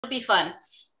be fun.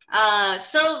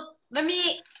 So let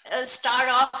me start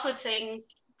off with saying,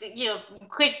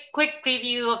 quick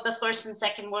preview of the first and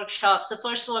second workshops. The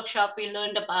first workshop, we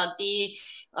learned about the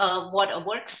what a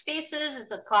workspace is.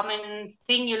 It's a common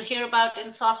thing you'll hear about in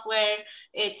software.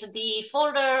 It's the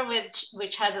folder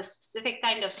which has a specific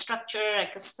kind of structure,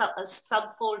 like a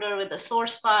subfolder with a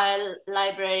source file,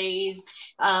 libraries,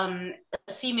 a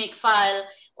CMake file,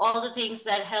 all the things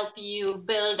that help you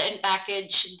build and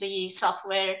package the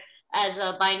software as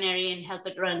a binary and help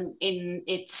it run in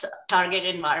its target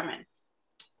environment.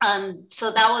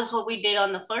 So that was what we did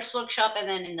on the first workshop. And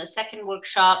then in the second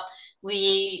workshop,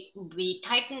 we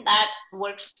tightened that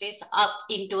workspace up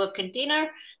into a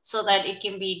container so that it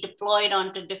can be deployed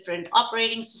onto different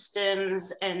operating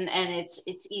systems, and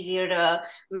it's easier to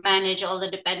manage all the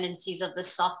dependencies of the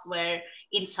software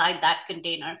inside that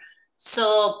container.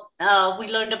 So we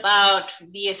learned about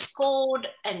VS Code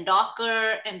and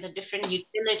Docker and the different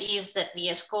utilities that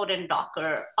VS Code and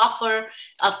Docker offer,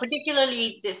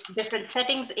 particularly different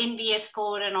settings in VS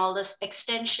Code and all these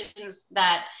extensions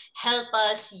that help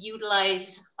us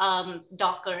utilize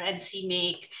Docker and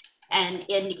CMake and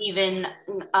even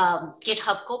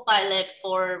GitHub Copilot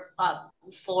for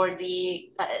the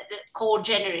code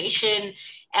generation,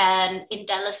 and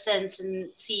IntelliSense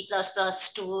and C++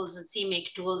 tools and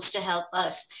CMake tools to help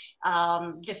us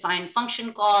define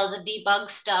function calls, debug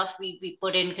stuff. We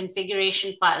put in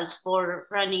configuration files for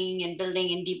running and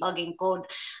building and debugging code.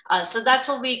 So that's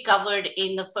what we covered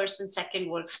in the first and second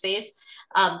workspace.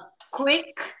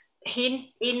 Quick hint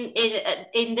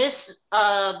in this,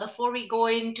 before we go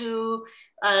into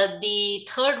the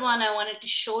third one, I wanted to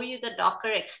show you the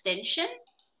Docker extension,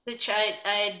 which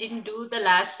I didn't do the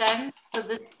last time. So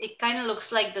it kind of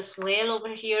looks like this whale over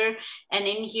here. And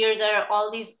in here, there are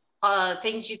all these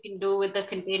things you can do with the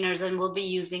containers, and we'll be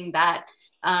using that.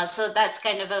 So that's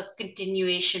kind of a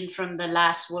continuation from the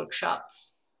last workshop.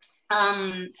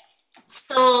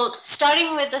 So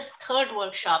starting with this third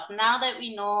workshop, now that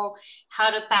we know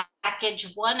how to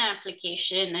package one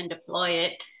application and deploy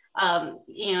it,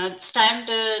 it's time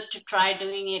to try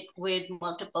doing it with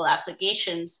multiple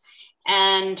applications.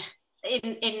 And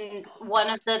in one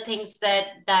of the things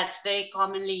that's very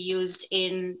commonly used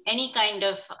in any kind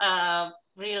of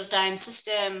real-time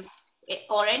system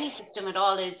or any system at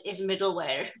all is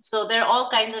middleware. So there are all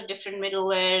kinds of different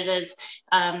middleware. There's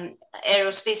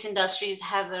aerospace industries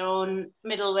have their own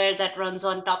middleware that runs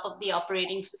on top of the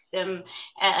operating system,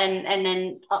 and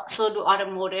then so do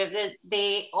automotive.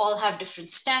 They all have different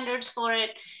standards for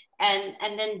it,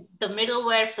 and then the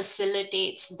middleware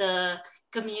facilitates the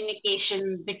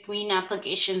communication between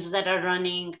applications that are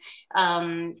running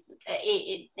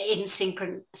in sync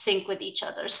with each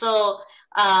other. So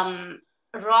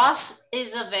ROS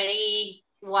is a very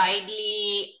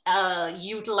widely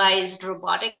utilized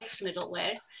robotics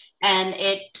middleware, and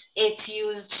it's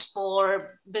used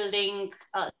for building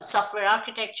software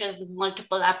architectures,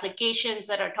 multiple applications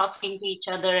that are talking to each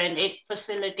other, and it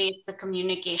facilitates the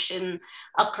communication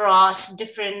across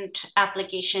different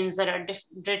applications that are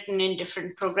written in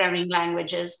different programming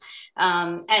languages.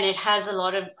 And it has a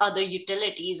lot of other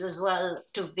utilities as well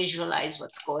to visualize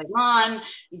what's going on,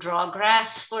 draw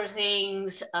graphs for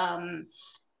things,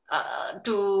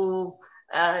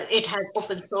 it has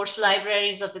open source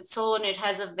libraries of its own. It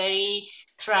has a very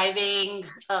thriving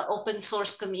open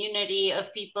source community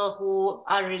of people who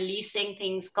are releasing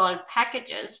things called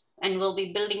packages, and will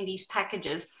be building these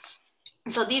packages.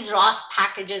 So these ROS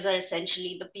packages are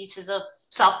essentially the pieces of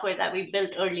software that we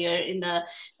built earlier in the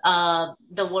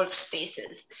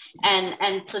workspaces,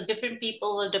 and so different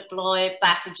people will deploy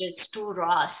packages to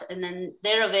ROS, and then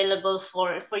they're available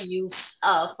for use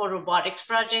for robotics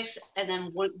projects, and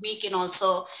then we can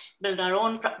also build our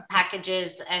own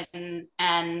packages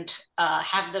and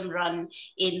have them run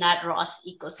in that ROS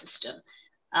ecosystem.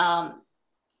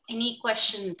 Any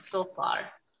questions so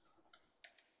far?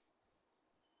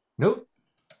 Nope.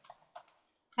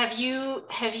 Are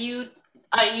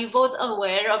you both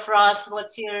aware of ROS?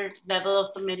 What's your level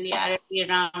of familiarity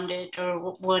around it,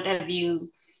 or what have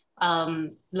you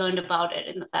learned about it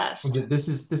in the past? This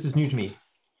is new to me.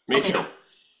 Me too. All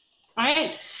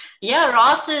right. Yeah,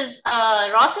 ROS is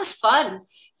fun.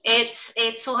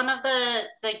 It's one of the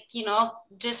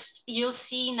just you'll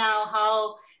see now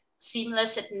how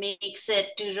seamless it makes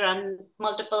it to run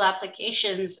multiple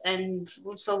applications, and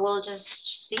so we'll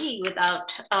just see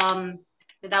without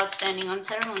standing on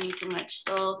ceremony too much.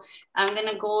 So I'm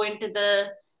gonna go into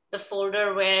the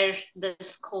folder where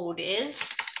this code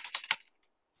is.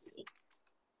 Let's see.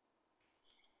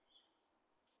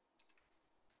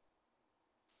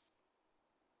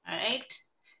 All right.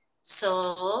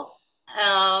 So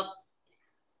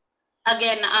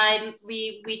again,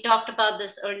 we talked about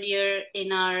this earlier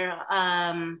in our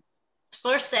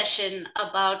first session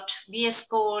about VS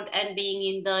Code and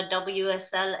being in the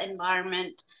WSL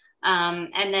environment,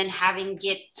 and then having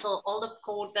Git. So all the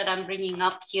code that I'm bringing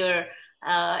up here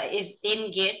is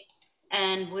in Git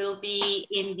and will be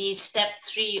in the step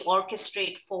 3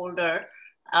 Orchestrate folder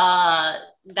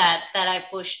that I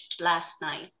pushed last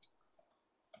night.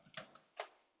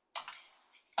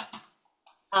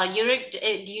 Yurik,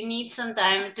 do you need some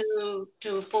time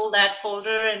to pull that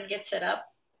folder and get set up?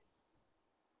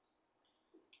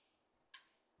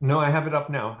 No, I have it up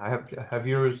now. I have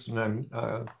yours, and I'm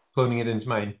cloning it into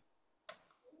mine.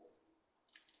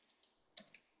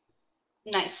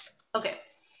 Nice. Okay.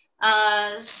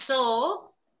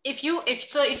 So if you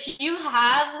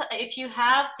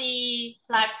have the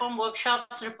platform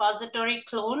workshops repository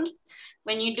cloned,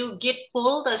 when you do git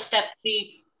pull, the step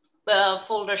 3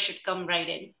 folder should come right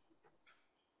in.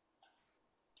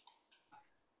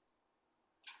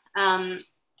 All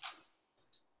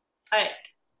right.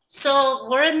 So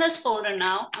we're in this folder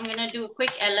now. I'm gonna do a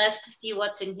quick ls to see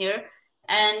what's in here.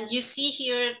 And you see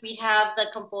here we have the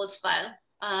compose file.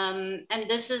 And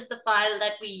this is the file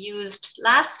that we used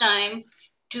last time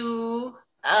to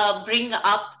bring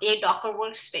up a Docker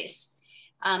workspace.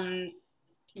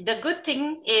 The good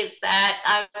thing is that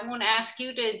I won't ask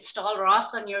you to install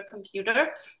ROS on your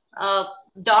computer.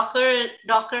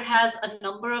 Docker has a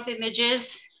number of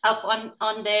images up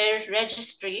on their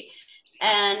registry.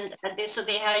 And so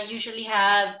they usually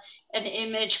have an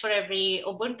image for every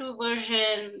Ubuntu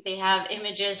version. They have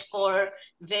images for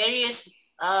various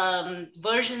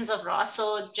versions of ROS.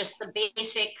 So just the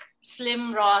basic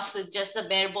slim ROS with just the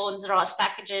bare bones ROS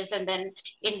packages. And then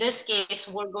in this case,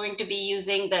 we're going to be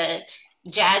using the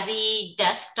jazzy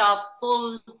desktop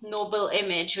full noble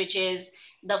image, which is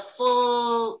the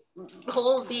whole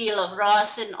deal of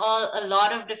ROS and a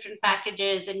lot of different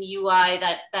packages and UI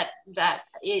that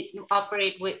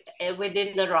operate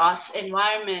within the ROS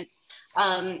environment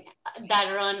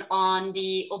that run on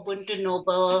the Ubuntu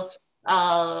Noble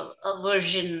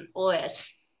version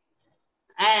OS.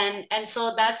 And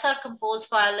so that's our compose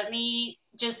file. Let me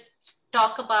just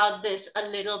talk about this a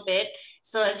little bit.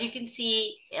 So as you can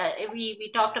see,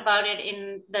 we talked about it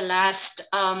in the last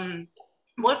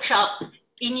workshop.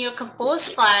 In your compose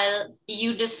file,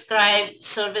 you describe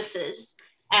services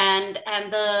and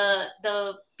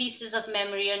the pieces of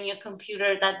memory on your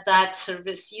computer that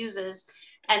service uses.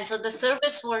 And so the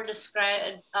service we're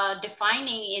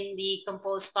defining in the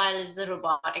compose file is the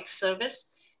robotics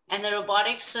service. And the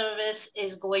robotics service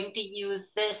is going to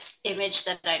use this image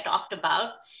that I talked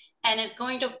about. And it's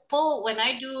going to pull, when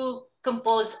I do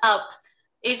compose up,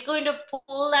 it's going to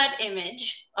pull that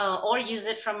image or use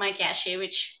it from my cache,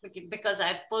 which because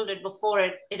I pulled it before,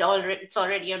 it's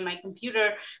already on my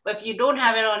computer. But if you don't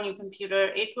have it on your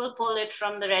computer, it will pull it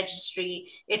from the registry.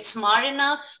 It's smart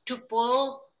enough to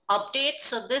pull updates.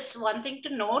 So this one thing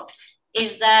to note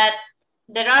is that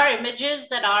there are images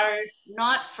that are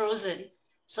not frozen.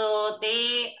 So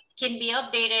they can be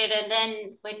updated, and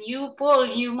then when you pull,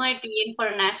 you might be in for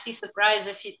a nasty surprise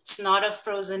if it's not a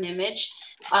frozen image.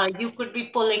 You could be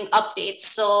pulling updates.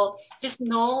 So just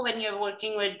know when you're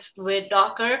working with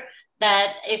Docker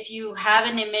that if you have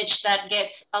an image that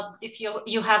gets up, if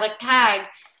you have a tag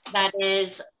that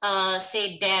is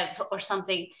say dev or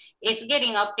something, it's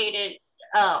getting updated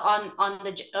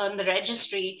on the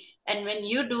registry, and when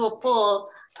you do a pull,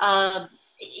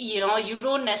 you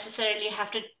don't necessarily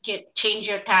have to change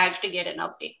your tag to get an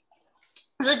update.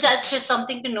 So that's just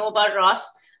something to know about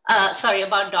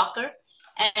about Docker.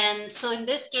 And so in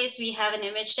this case, we have an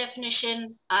image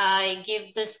definition. I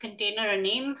give this container a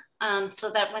name so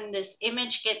that when this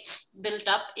image gets built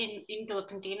up into a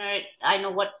container, I know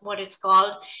what it's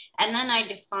called. And then I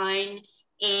define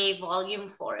a volume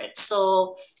for it.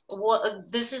 So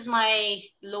this is my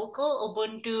local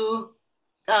Ubuntu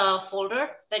folder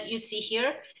that you see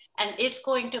here, and it's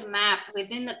going to map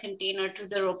within the container to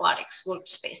the robotics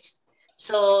workspace.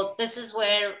 So this is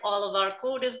where all of our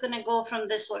code is going to go from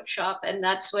this workshop, and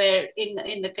that's where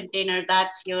in the container,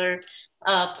 that's your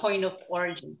point of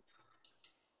origin.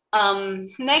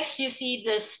 Next, you see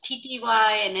this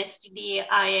TTY and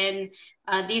STDIN.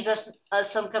 These are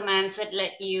some commands that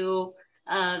let you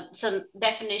some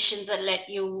definitions that let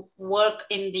you work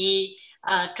in the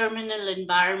terminal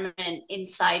environment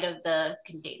inside of the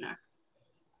container.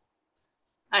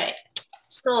 All right,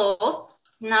 so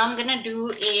now I'm gonna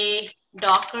do a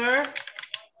Docker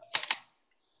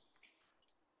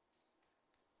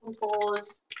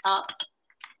compose up,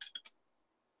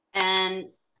 and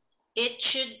it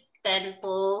should then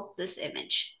pull this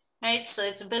image, right? So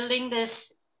it's building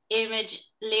this image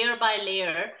layer by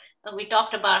layer. We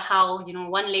talked about how,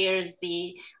 one layer is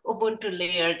the Ubuntu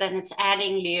layer, then it's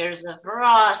adding layers of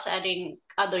ROS, adding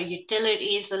other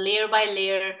utilities. So layer by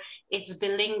layer, it's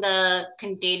building the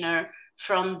container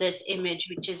from this image,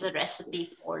 which is a recipe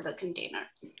for the container.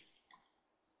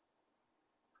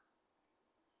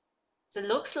 So it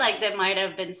looks like there might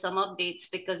have been some updates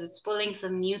because it's pulling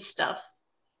some new stuff.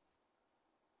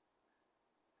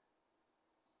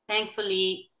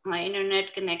 Thankfully, my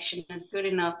internet connection is good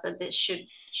enough that this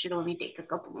should only take a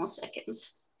couple more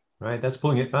seconds. Right, that's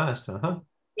pulling it fast.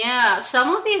 Yeah,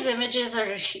 some of these images are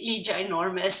really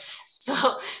ginormous.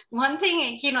 So one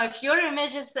thing, if your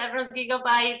image is several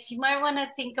gigabytes, you might want to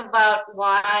think about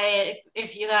why,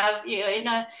 if you have, in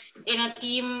a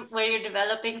team where you're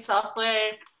developing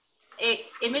software,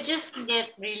 images can get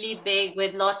really big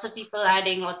with lots of people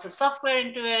adding lots of software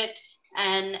into it,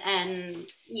 and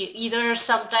either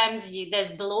sometimes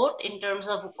there's bloat in terms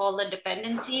of all the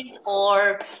dependencies,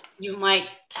 or you might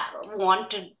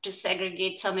want to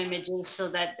segregate some images so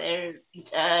that they're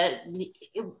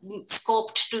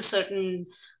scoped to certain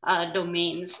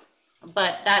domains.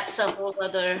 But that's a whole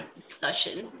other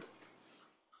discussion.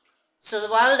 So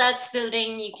while that's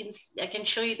building, I can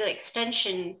show you the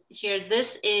extension here.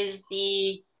 This is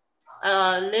the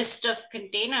list of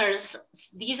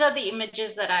containers. These are the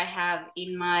images that I have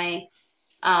in my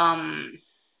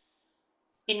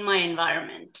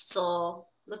environment. So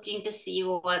looking to see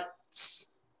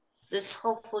what's this.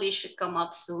 Hopefully should come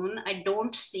up soon. I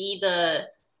don't see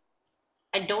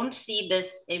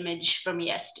this image from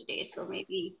yesterday, so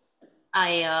maybe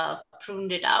I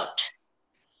pruned it out.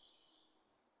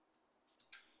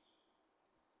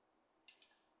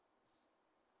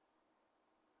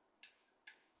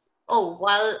 Oh,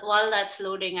 while that's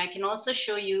loading, I can also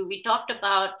show you, we talked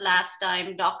about last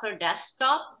time Docker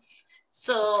Desktop.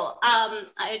 So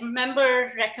I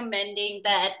remember recommending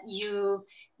that you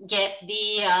get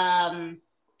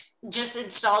just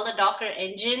install the Docker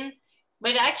engine,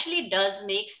 but it actually does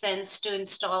make sense to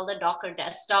install the Docker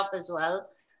Desktop as well,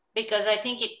 because I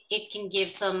think it can give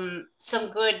some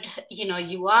good,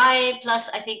 UI. Plus,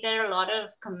 I think there are a lot of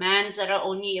commands that are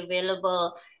only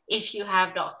available if you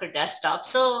have Docker Desktop.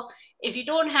 So if you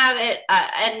don't have it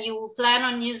and you plan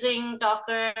on using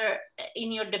Docker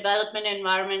in your development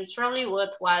environment, it's probably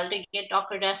worthwhile to get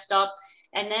Docker Desktop.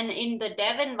 And then in the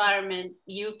dev environment,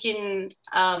 you can,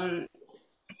 I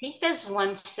think there's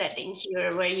one setting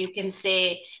here where you can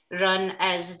say run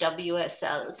as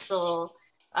WSL. So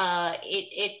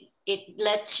it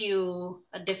lets you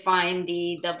define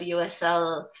the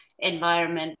WSL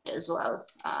environment as well.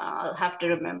 I'll have to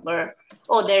remember.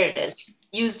 Oh, there it is.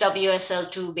 Use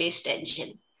WSL2 based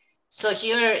engine. So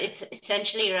here it's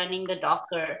essentially running the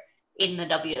Docker in the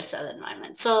WSL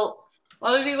environment. So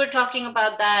while we were talking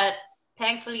about that,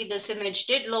 thankfully this image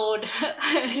did load.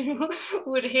 I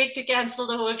would hate to cancel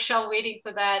the workshop waiting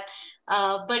for that.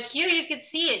 But here you can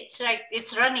see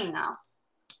it's running now.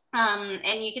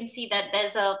 And you can see that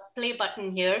there's a play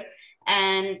button here,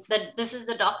 and this is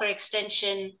the Docker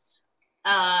extension.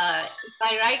 If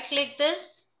I right click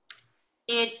this,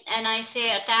 and I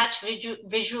say attach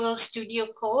Visual Studio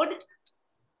Code,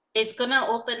 it's gonna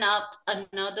open up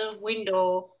another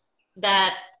window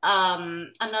that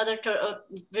another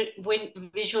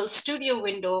Visual Studio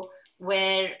window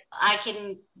where I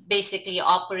can basically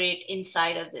operate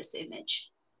inside of this image.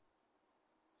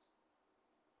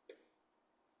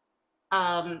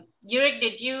 Yurik,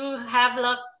 did you have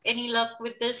any luck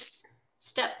with this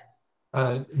step?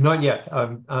 Not yet.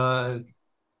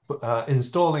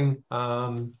 Installing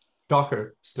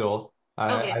Docker still.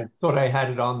 Okay. I thought I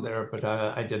had it on there, but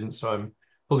I didn't, so I'm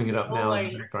pulling it up No now in the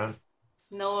worries. background.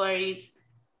 No worries.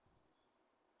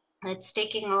 It's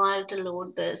taking a while to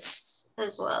load this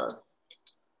as well.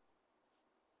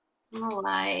 I don't know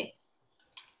why.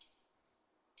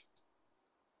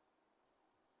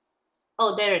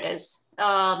 Oh, there it is.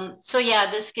 So yeah,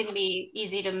 this can be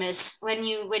easy to miss. When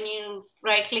you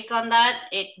right click on that,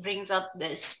 it brings up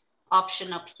this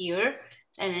option up here,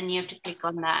 and then you have to click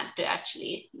on that to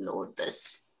actually load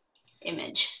this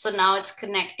image. So now it's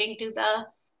connecting to the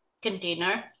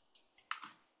container.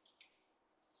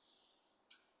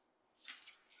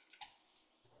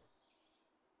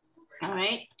 All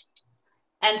right.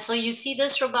 And so you see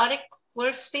this robotic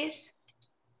workspace?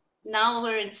 Now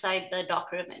we're inside the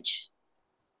Docker image.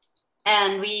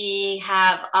 And we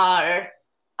have our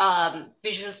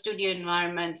Visual Studio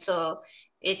environment. So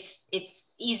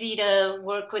it's easy to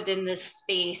work within this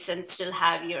space and still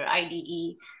have your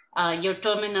IDE. Your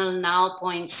terminal now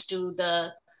points to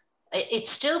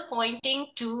it's still pointing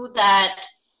to that,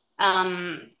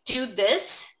 to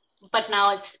this, but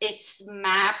now it's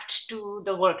mapped to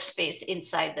the workspace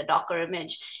inside the Docker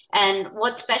image. And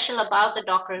what's special about the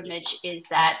Docker image is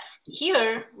that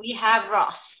here we have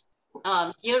ROS.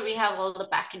 Here we have all the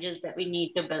packages that we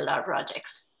need to build our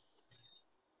projects.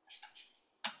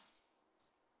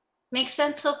 Make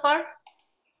sense so far?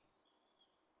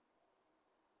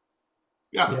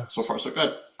 Yeah, yes. So far so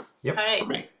good. Yep. All right. For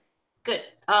me. Good.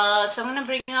 So I'm gonna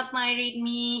bring up my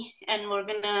README, and we're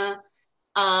gonna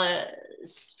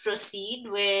proceed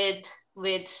with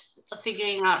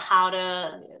figuring out how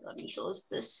to. Let me close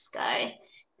this guy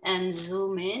and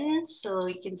zoom in so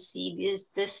we can see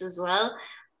this as well.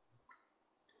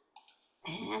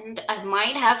 And I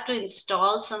might have to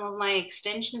install some of my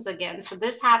extensions again. So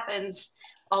this happens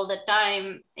all the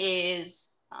time.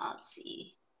 Is let's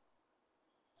see,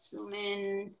 zoom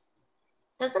in.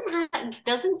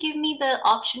 Doesn't give me the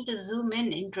option to zoom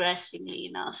in, interestingly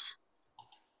enough.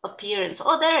 Appearance.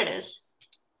 Oh, there it is.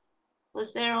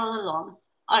 Was there all along.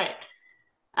 All right.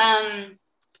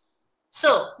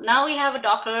 So now we have a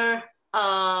Docker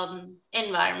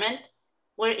environment.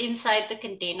 We're inside the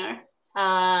container.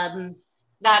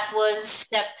 That was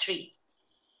step 3.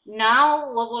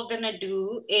 Now what we're gonna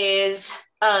do is,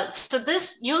 so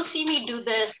this, you'll see me do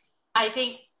this, I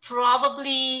think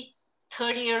probably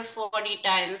 30 or 40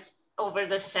 times over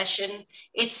the session.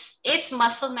 It's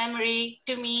muscle memory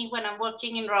to me when I'm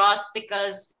working in ROS,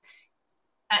 because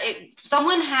if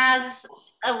someone has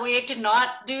a way to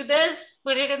not do this,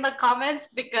 put it in the comments,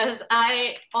 because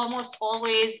I almost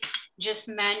always just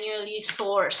manually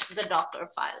source the Docker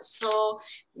files. So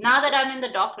now that I'm in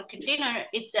the Docker container,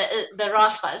 it's the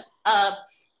ROS files.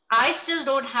 I still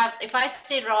don't have, if I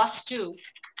say ROS2,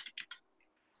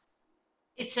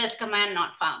 it says command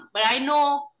not found, but I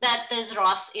know that there's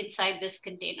ROS inside this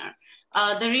container.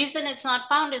 The reason it's not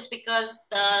found is because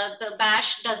the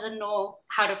bash doesn't know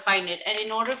how to find it. And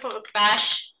in order for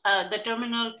bash, the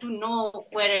terminal, to know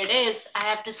where it is, I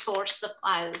have to source the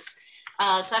files.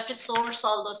 So I have to source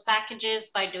all those packages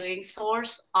by doing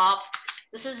source opt.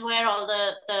 This is where all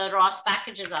the ROS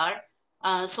packages are.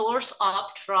 Source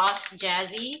opt ROS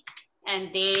Jazzy,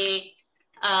 and they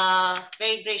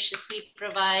very graciously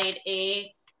provide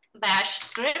a bash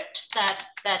script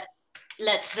that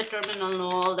lets the terminal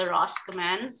know all the ROS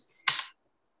commands.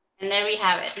 And there we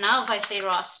have it. Now if I say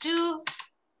ROS2,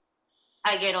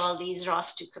 I get all these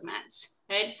ROS2 commands,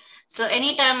 right? So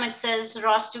anytime it says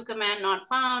ROS2 command not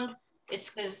found,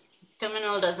 it's because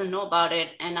terminal doesn't know about it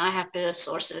and I have to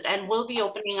source it. And we'll be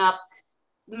opening up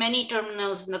many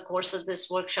terminals in the course of this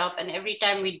workshop, and every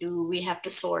time we do, we have to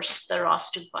source the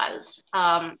ROS2 files.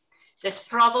 There's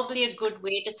probably a good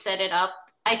way to set it up.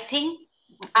 I think,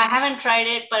 I haven't tried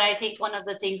it, but I think one of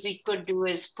the things we could do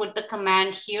is put the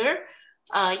command here.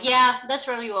 Yeah, that's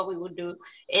probably what we would do,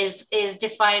 is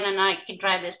define, and I can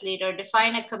try this later,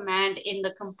 define a command in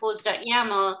the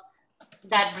compose.yaml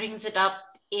that brings it up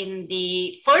in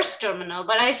the first terminal,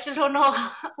 but I still don't know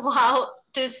how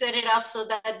to set it up so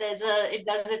that it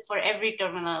does it for every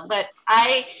terminal. But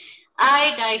I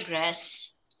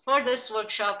digress. For this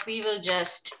workshop, we will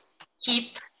just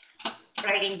keep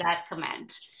writing that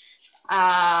command.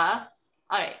 All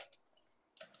right.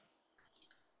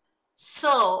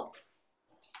 So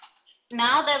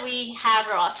now that we have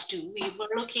ROS2, we were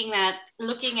looking at,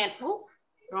 ooh,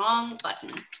 wrong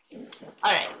button.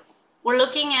 All right. We're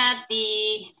looking at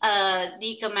the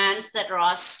commands that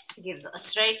ROS gives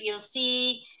us, right? You'll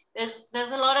see there's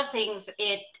a lot of things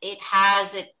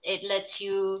it lets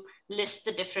you list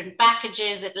the different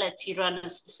packages. It lets you run a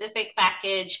specific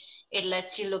package. It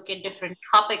lets you look at different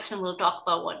topics, and we'll talk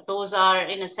about what those are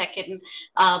in a second.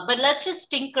 But let's just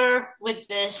tinker with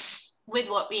this, with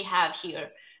what we have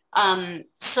here.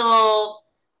 So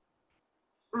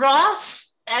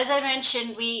ROS, as I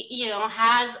mentioned,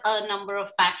 has a number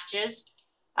of packages.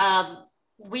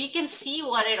 We can see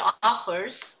what it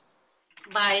offers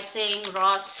by saying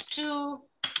ROS2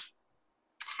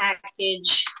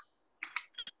 package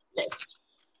list.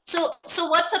 So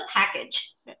what's a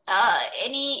package?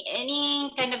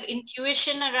 Any kind of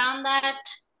intuition around that?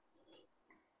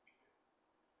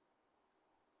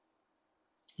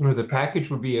 Well, the package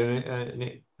would be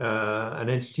an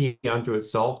entity unto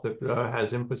itself that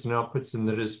has inputs and outputs, and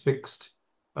that is fixed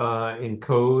in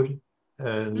code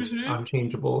and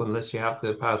unchangeable unless you have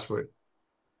the password.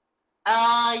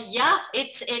 Yeah,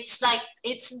 it's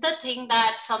the thing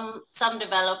that some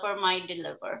developer might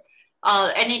deliver.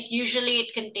 And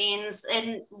it contains,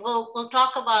 and we'll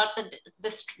talk about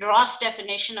the ROS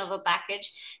definition of a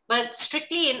package, but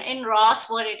strictly in ROS,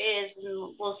 what it is,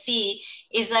 and we'll see,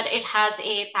 is that it has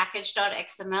a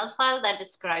package.xml file that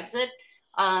describes it.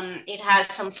 It has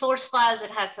some source files,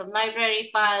 it has some library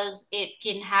files, it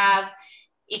can have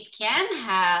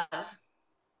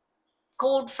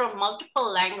code from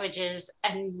multiple languages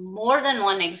and more than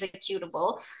one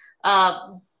executable.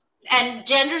 And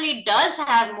generally does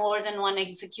have more than one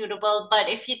executable, but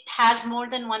if it has more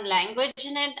than one language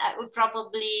in it, I would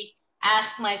probably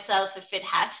ask myself if it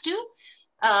has to.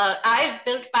 I've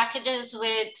built packages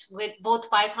with both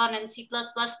Python and C++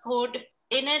 code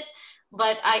in it,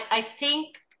 but I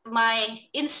think my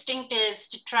instinct is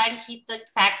to try and keep the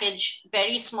package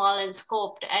very small and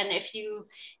scoped. And if you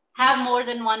have more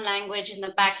than one language in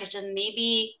the package, and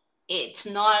maybe it's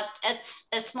not as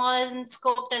small and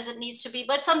scoped as it needs to be,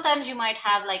 but sometimes you might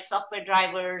have like software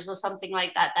drivers or something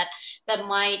like that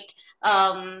might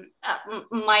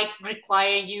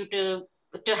require you to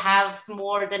have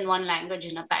more than one language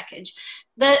in a package.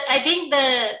 I think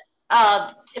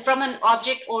from an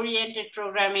object-oriented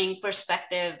programming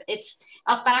perspective,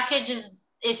 a package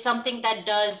is something that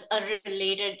does a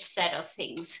related set of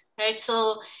things, right?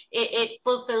 So it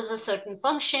fulfills a certain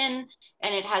function,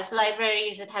 and it has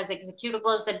libraries, it has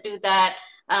executables that do that.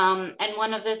 And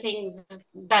one of the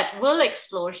things that we'll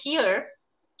explore here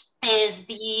is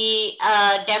the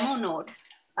demo node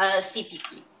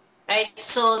CPP, right?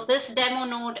 So this demo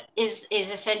node is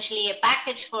essentially a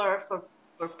package for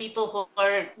people who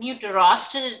are new to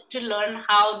ROS to learn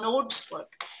how nodes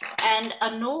work. And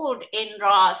a node in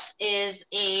ROS is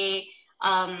a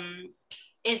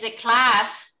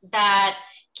class that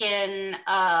can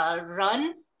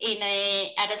run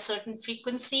at a certain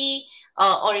frequency,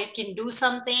 or it can do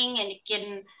something, and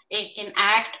it can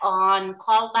act on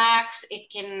callbacks. It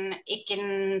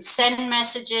can send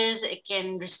messages. It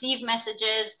can receive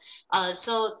messages.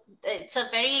 So it's a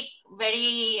very,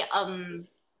 very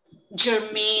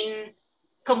germane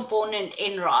component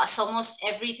in ROS. Almost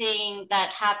everything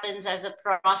that happens as a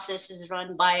process is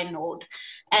run by a node.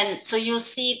 And so you'll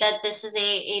see that this is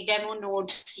a demo node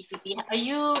CPP. Are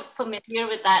you familiar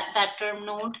with that term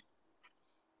node?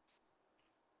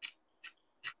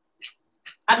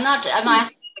 I'm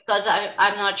asking because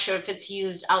I'm not sure if it's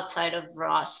used outside of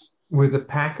ROS. With a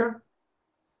packer?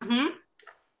 Mm-hmm.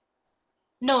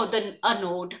 No, a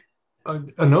node.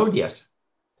 A node, yes.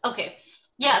 Okay.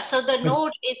 Yeah, so the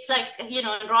node is like,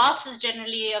 ROS is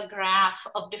generally a graph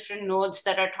of different nodes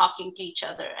that are talking to each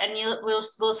other. And we'll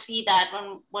see that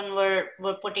when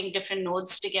we're putting different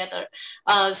nodes together.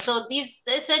 So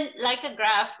it's like a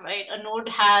graph, right? A node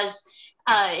has,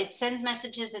 it sends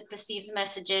messages, it receives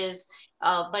messages,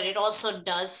 but it also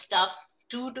does stuff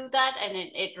to do that. And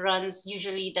it runs,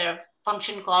 usually there are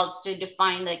function calls to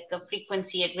define like the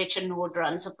frequency at which a node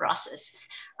runs a process.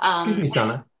 Excuse me,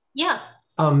 Sana. Yeah.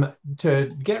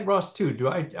 To get ROS2, do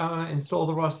I install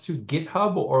the ROS2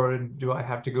 GitHub, or do I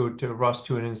have to go to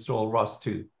ROS2 and install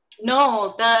ROS2?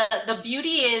 No, the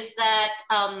beauty is that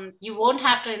you won't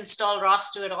have to install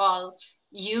ROS2 at all.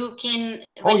 You can,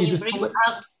 when you bring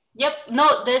up, yep,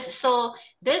 no, this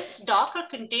Docker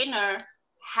container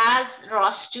has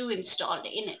ROS2 installed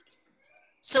in it.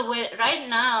 So right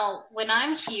now, when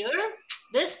I'm here,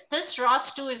 this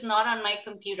ROS2 is not on my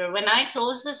computer. When I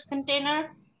close this container,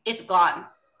 it's gone.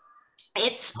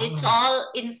 It's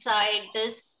all inside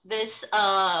this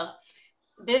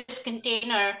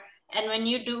container. And when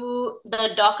you do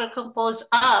the Docker compose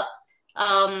up,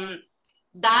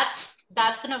 that's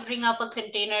going to bring up a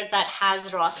container that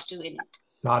has ROS2 in it.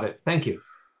 Got it. Thank you.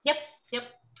 Yep.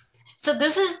 So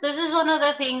this is one of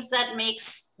the things that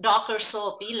makes Docker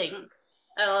so appealing.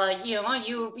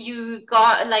 You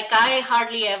got, like, I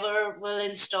hardly ever will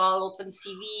install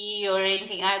OpenCV or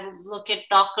anything. I would look at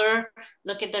Docker,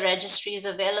 look at the registries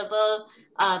available.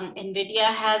 NVIDIA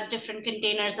has different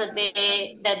containers that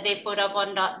they put up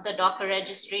on the Docker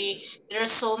registry. There are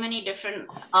so many different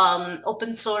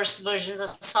open source versions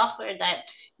of software that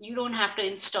you don't have to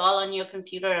install on your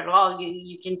computer at all.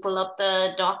 You can pull up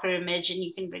the Docker image and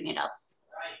you can bring it up.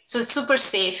 So it's super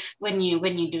safe when you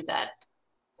do that.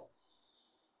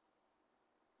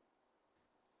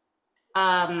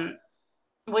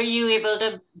 Were you able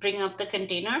to bring up the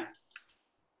container?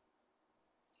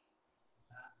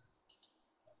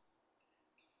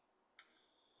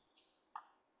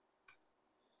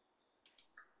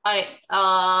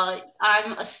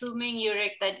 I'm assuming,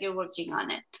 Yurik, that you're working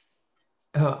on it.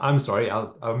 I'm sorry.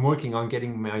 I'm working on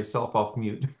getting myself off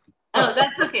mute. Oh,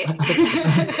 that's okay.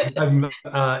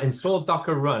 I've installed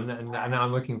Docker Run, and now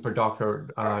I'm looking for Docker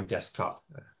Desktop.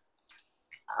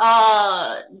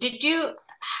 Did you?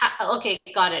 Okay,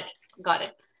 got it.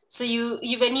 So you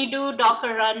when you do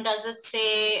Docker Run, does it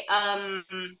say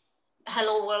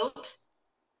hello world?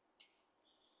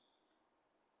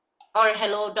 or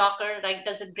hello Docker? Like,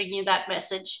 does it bring you that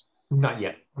message? Not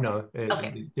yet. No,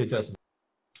 Okay. it doesn't.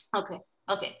 Okay.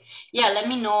 Okay. Yeah, let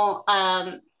me know.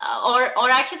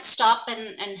 Or I could stop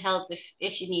and help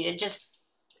if you need it.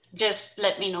 Just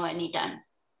let me know anytime.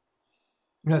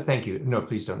 No, thank you. No,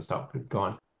 please don't stop. Go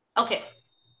on. Okay.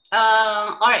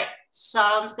 All right.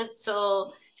 Sounds good.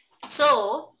 So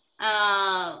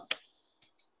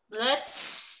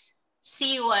let's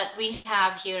see what we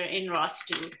have here in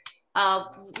ROS2.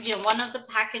 One of the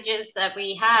packages that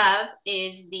we have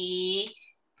is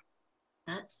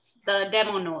that's the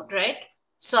demo node, right?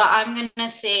 So I'm gonna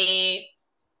say,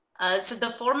 so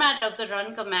the format of the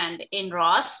run command in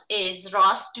ROS is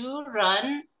ROS2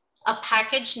 run a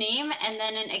package name and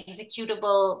then an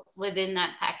executable within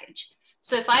that package.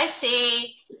 So if I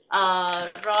say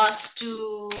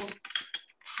ROS2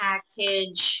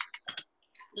 package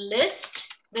list,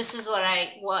 this is what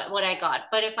I got.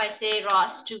 But if I say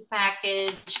ROS2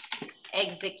 package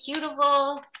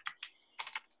executable,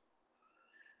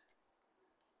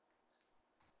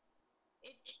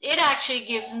 it actually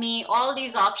gives me all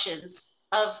these options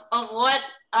of what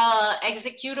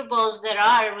executables there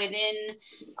are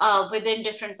within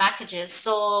different packages.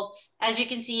 So as you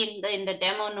can see in the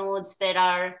demo nodes,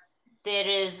 there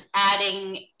is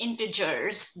adding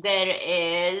integers, there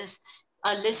is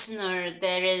a listener,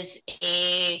 there is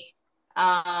a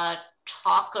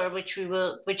talker, which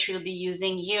we'll be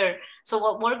using here. So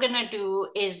what we're gonna do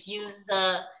is use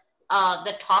the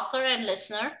talker and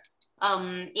listener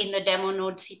in the demo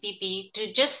node CPP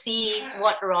to just see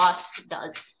what ROS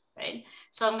does, right?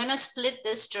 So I'm gonna split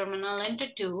this terminal into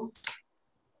two.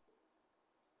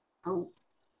 Oh.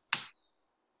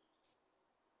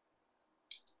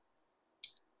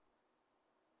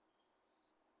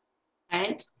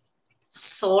 Right,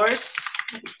 source,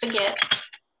 don't forget.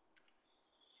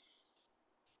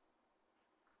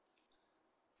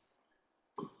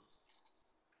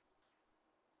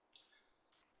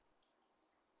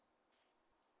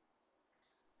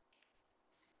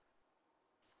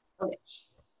 Okay.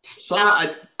 So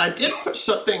I did put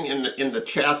something in the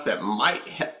chat that might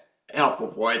help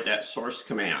avoid that source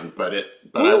command, but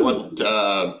I wouldn't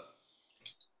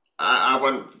I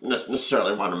wouldn't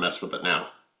necessarily want to mess with it now.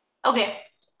 Okay.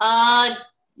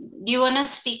 Do you want to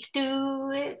speak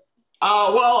to it?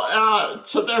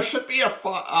 So there should be a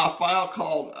file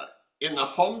called in the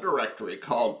home directory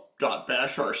called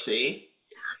 .bashrc.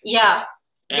 Yeah.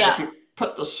 And if you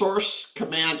put the source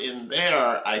command in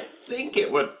there, I think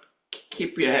it would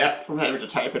keep you from having to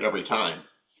type it every time.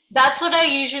 That's what I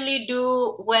usually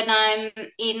do when I'm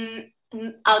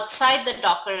outside the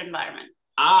Docker environment.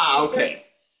 Okay.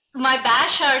 My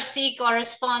bash RC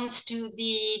corresponds to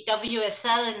the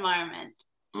WSL environment.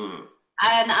 And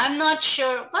I'm not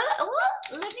sure. Well,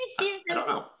 let me see if there's. I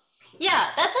don't know.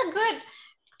 Yeah, that's a good.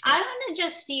 I want to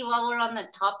just see while we're on the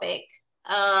topic.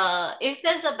 If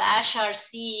there's a bash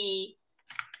RC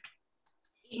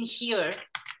in here.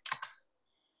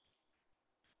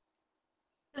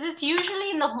 Because it's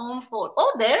usually in the home folder.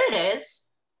 Oh, there it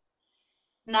is.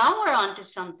 Now we're on to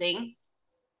something.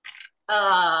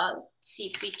 Let's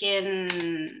see if we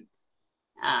can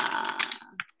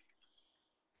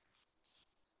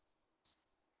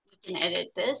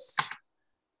edit this.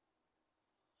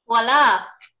 Voila.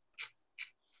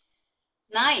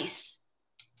 Nice.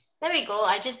 There we go.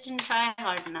 I just didn't try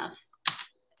hard enough.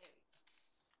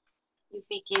 See if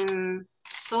we can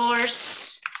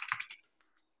source.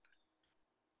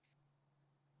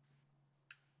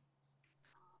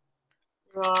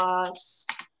 ROS.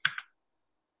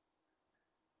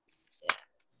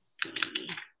 Let's see.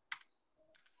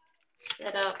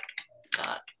 Setup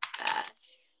dot bash.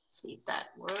 See if that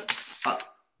works. There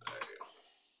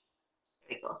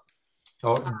we go.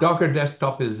 Oh, Docker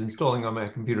Desktop is installing on my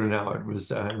computer now. It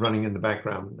was running in the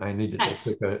background. I needed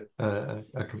to click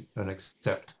an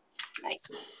accept.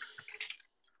 Nice.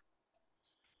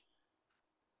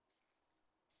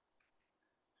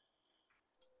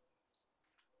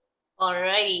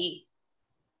 Alrighty.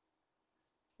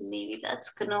 Maybe that's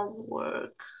gonna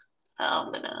work.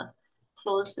 I'm gonna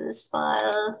close this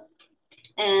file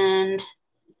and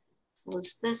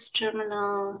close this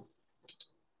terminal.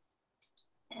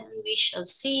 And we shall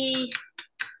see.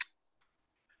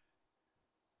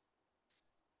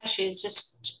 Actually, let's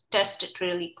just test it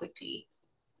really quickly.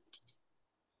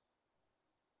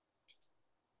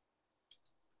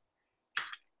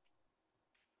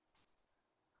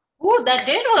 Oh, that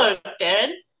did work,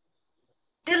 Darren.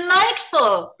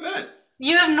 Delightful. Good.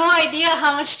 You have no idea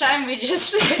how much time we just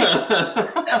saved.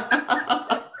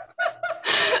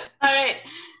 All right,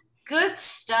 good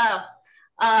stuff.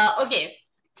 Okay,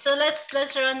 So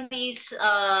let's run these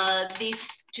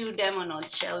two demo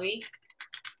nodes, shall we?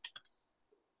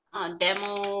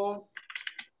 Demo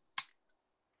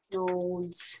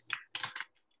nodes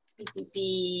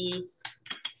CPP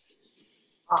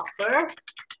offer.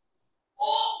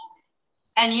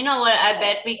 And you know what I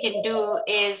bet we can do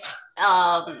is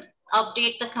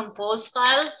update the compose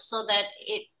file so that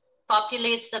it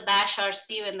populates the bash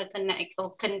RC when the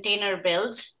container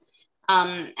builds.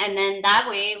 And then that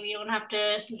way we don't have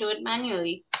to do it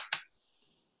manually.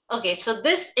 Okay, so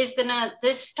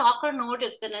this talker node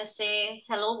is gonna say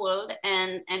hello world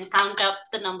and count up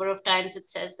the number of times it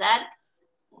says that.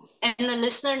 And the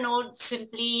listener node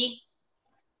simply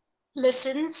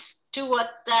listens to what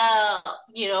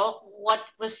what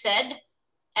was said,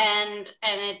 and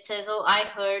it says, oh, I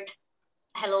heard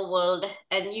hello world,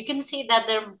 and you can see that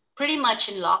they're pretty much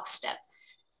in lockstep.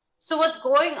 So what's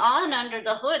going on under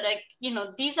the hood, like,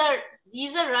 these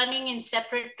are running in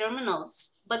separate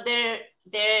terminals, but they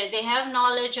have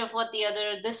knowledge of what the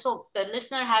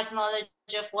listener has knowledge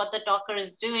of what the talker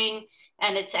is doing,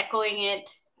 and it's echoing it.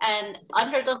 And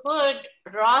under the hood,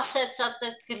 raw sets up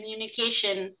the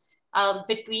communication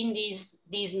between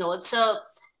these nodes. So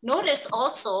notice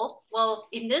also, well,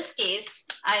 in this case,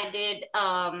 I did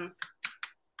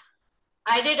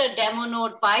a demo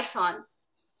node Python,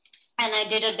 and I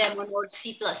did a demo node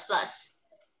C++.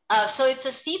 So it's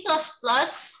a C++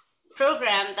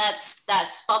 program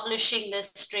that's publishing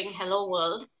this string hello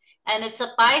world, and it's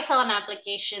a Python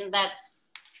application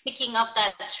that's picking up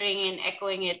that string and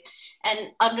echoing it.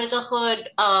 And under the hood,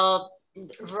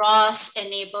 ROS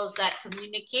enables that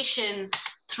communication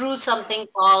through something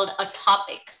called a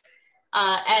topic.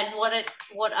 And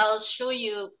what I'll show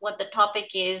you what the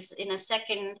topic is in a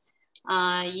second.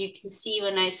 You can see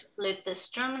when I split this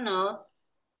terminal,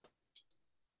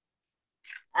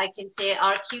 I can say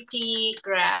RQT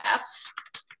graph,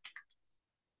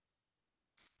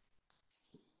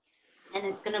 and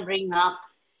it's going to bring up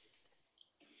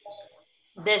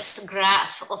this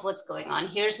graph of what's going on.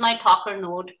 Here's my talker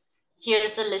node.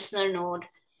 Here's the listener node.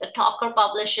 The talker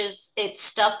publishes its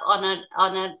stuff on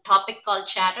a topic called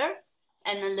chatter,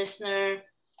 and the listener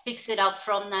picks it up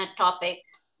from that topic,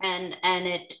 and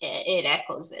it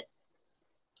echoes it.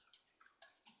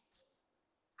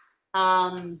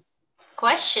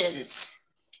 Questions?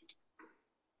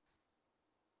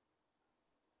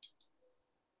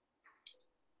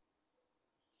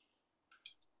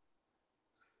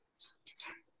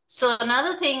 So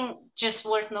another thing just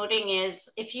worth noting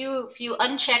is if you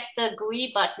uncheck the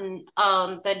GUI button,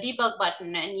 the debug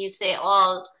button, and you say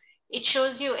all, it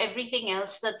shows you everything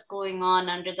else that's going on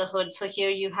under the hood. So here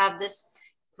you have this,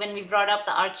 when we brought up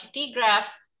the RQT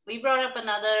graph, we brought up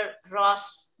another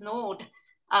ROS node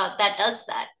that does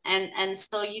that. And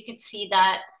so you could see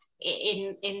that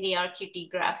in the RQT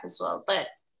graph as well. But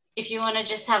if you want to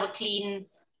just have a clean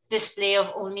display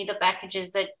of only the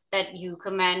packages that you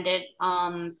commanded,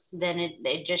 then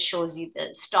it just shows you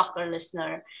the stalker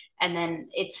listener, and then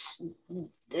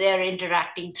they're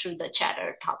interacting through the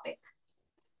chatter topic.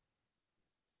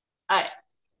 All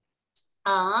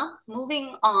right.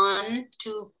 Moving on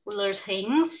to cooler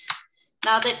things.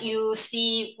 Now that you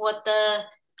see what the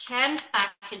canned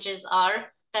packages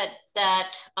are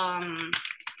that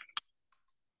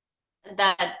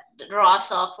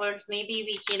ROS offers, maybe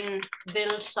we can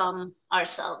build some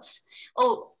ourselves.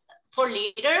 Oh, for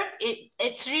later,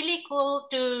 it's really cool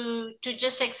to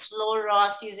just explore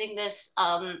ROS using this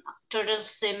turtle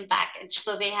sim package.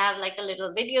 So they have like a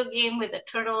little video game with a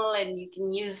turtle, and you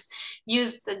can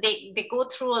they go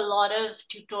through a lot of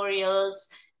tutorials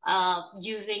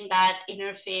using that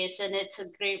interface, and it's a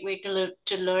great way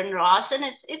to learn ROS, and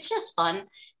it's just fun.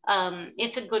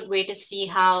 It's a good way to see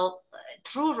how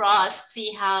through ROS,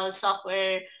 see how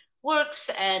software works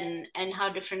and how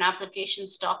different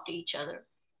applications talk to each other.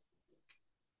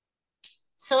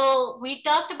 So we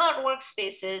talked about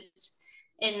workspaces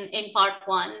in part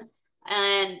one,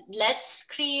 and let's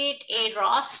create a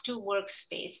ROS2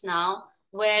 workspace now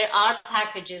where our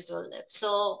packages will live.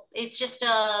 So it's just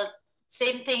a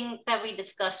same thing that we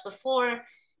discussed before.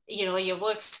 Your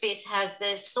workspace has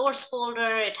this source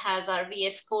folder, it has our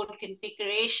VS Code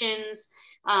configurations,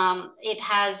 it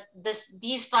has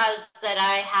these files that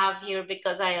I have here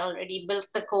because I already built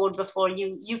the code before.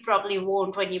 You probably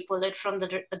won't when you pull it from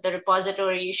the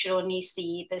repository. You should only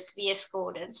see this VS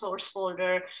Code and source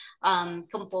folder,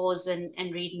 compose and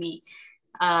readme.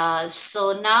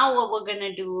 So now what we're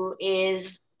gonna do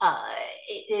is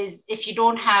if you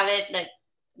don't have it, like,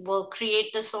 we'll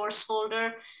create the source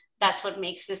folder. That's what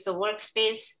makes this a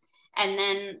workspace. And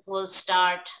then we'll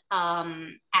start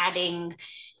adding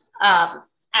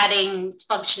adding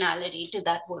functionality to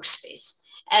that workspace.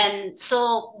 And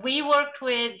so we worked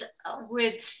with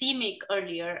CMake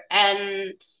earlier,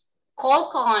 and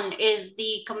Qualcomm is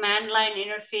the command line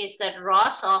interface that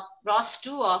ROS2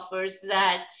 offers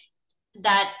that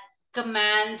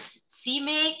commands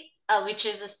CMake, which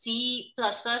is a C++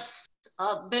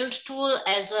 build tool,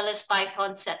 as well as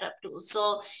Python setup tool.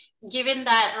 So given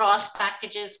that ROS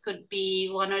packages could be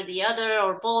one or the other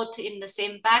or both in the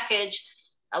same package,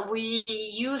 we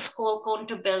use Qualcomm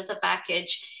to build the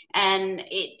package. And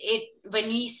when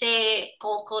we say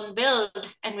Qualcomm build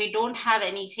and we don't have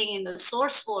anything in the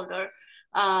source folder,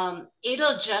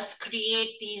 it'll just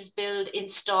create these build,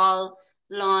 install,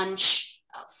 launch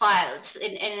files,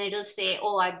 and it'll say,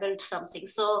 oh, I built something.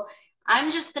 So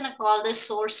I'm just going to call this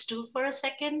source2 for a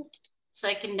second so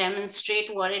I can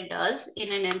demonstrate what it does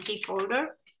in an empty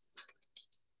folder.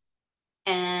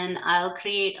 And I'll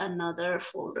create another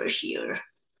folder here.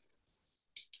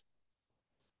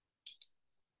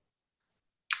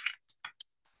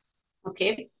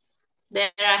 Okay, there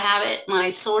I have it, my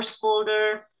source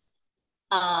folder.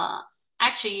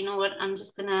 Actually, you know what? I'm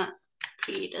just gonna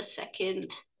create a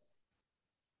second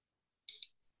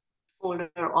folder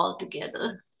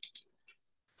altogether.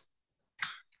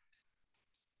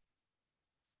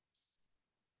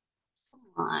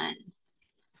 Come on.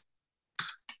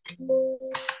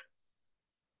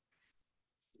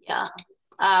 Yeah.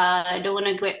 I don't want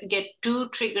to get too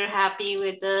trigger happy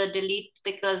with the delete,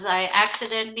 because I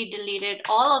accidentally deleted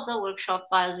all of the workshop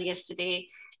files yesterday.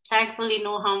 Thankfully,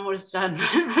 no harm was done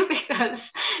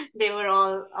because they were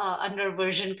all under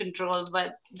version control,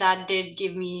 but that did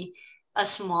give me a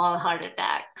small heart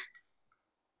attack.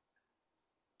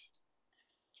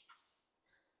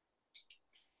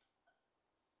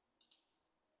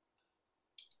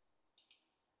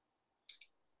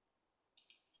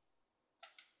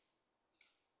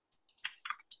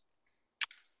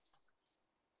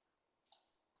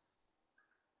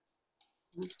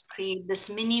 Let's create this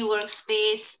mini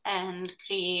workspace and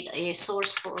create a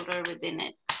source folder within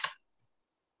it.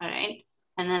 All right,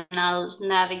 and then I'll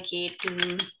navigate to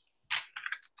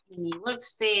mini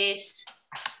workspace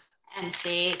and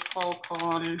say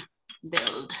Qualcomm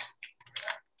build.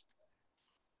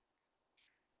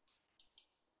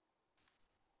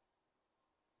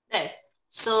 There.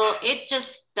 So it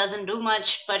just doesn't do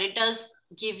much, but it does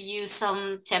give you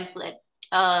some template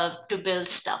to build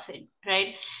stuff in,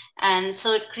 right? And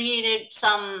so it created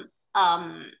some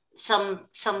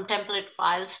template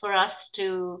files for us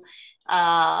to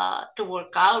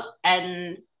work out,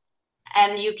 and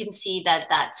you can see that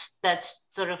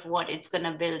that's sort of what it's going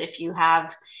to build. If you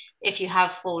have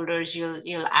folders,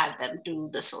 you'll add them to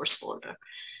the source folder.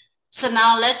 So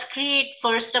now let's create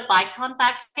first a Python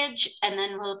package, and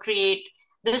then we'll create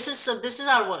this is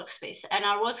our workspace, and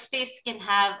our workspace can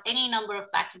have any number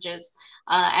of packages,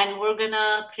 and we're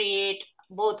gonna create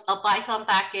both a Python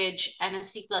package and a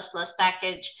C++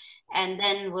 package, and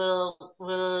then we'll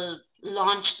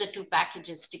launch the two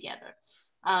packages together.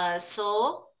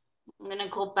 So I'm gonna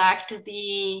go back to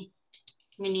the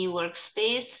mini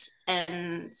workspace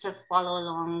and so follow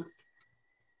along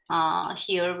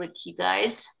here with you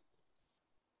guys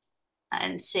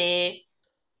and say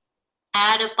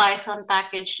add a Python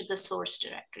package to the source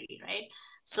directory, right?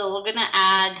 So we're gonna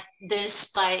add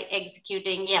this by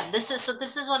executing. Yeah, this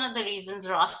is one of the reasons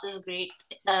ROS is great.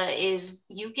 Is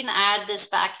you can add this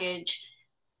package.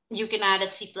 You can add a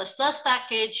C++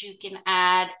 package. You can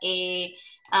add a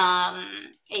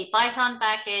Python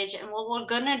package. And what we're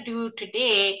gonna do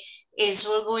today is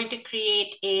we're going to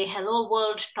create a hello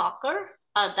world talker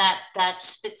that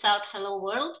spits out hello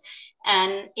world,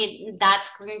 and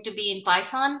that's going to be in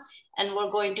Python. And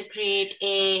we're going to create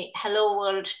a hello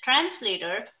world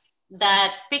translator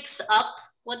that picks up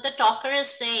what the talker is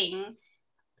saying,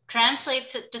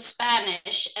 translates it to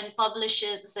Spanish, and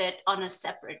publishes it on a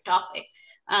separate topic.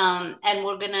 And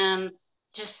we're gonna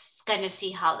just kind of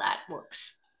see how that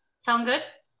works. Sound good?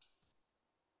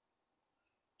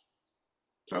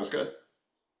 Sounds good.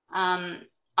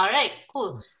 All right,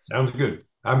 cool. Sounds good.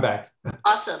 I'm back.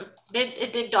 Awesome.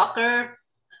 Did Docker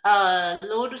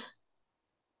load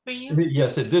for you?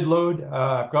 Yes, it did load.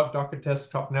 I've got Docker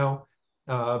desktop now,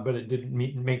 but it didn't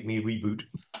make me reboot.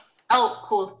 Oh,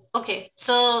 cool. Okay.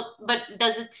 So, but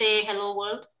does it say hello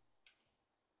world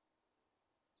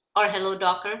or hello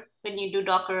Docker when you do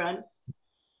Docker run?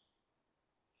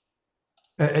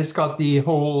 It's got the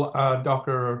whole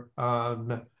Docker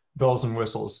bells and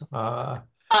whistles.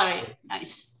 All right,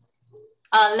 nice.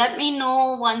 Let me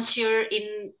know once you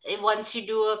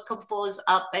do a compose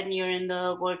up and you're in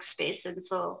the workspace, and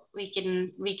so we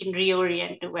can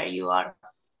reorient to where you are.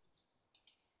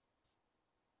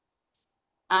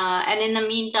 And in the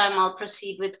meantime, I'll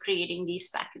proceed with creating these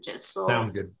packages. So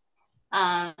sounds good.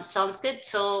 Sounds good.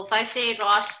 So if I say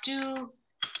ROS2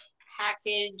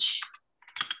 package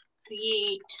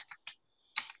create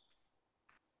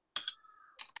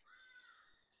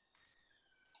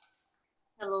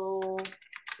hello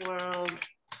world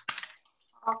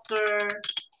Docker,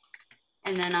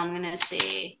 and then I'm gonna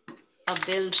say a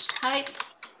build type.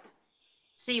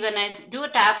 See, when I do a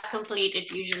tab complete,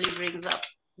 it usually brings up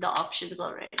the options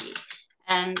already.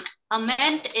 And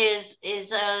amend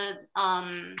is a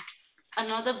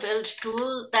another build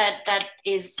tool that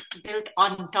is built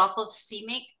on top of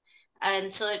CMake,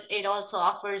 and so it also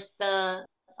offers the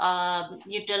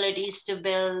utilities to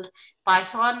build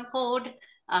Python code.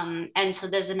 And so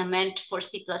there's an amend for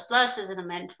C++, there's an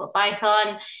amend for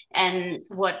Python, and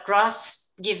what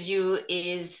Ross gives you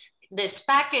is this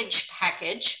package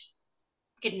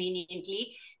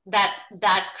conveniently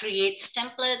that creates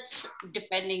templates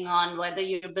depending on whether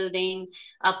you're building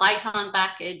a Python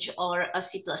package or a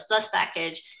C++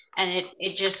 package, and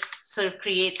it just sort of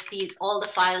creates all the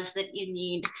files that you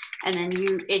need, and then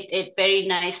it very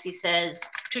nicely says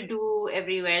to do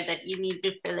everywhere that you need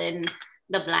to fill in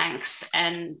the blanks,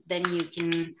 and then you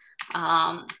can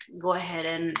go ahead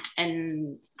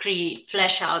and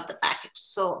flesh out the package.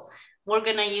 So we're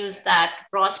going to use that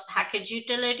ROS package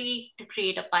utility to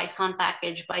create a Python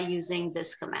package by using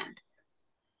this command.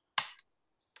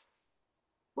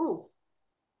 Ooh,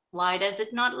 why does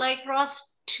it not like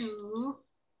ROS2?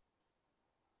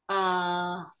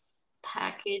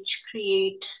 Package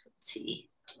create, let's see.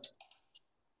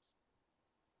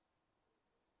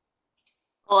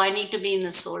 Oh, I need to be in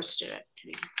the source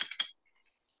directory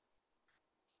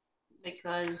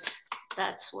because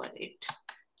that's what it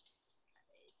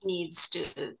needs to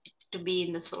be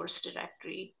in the source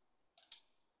directory.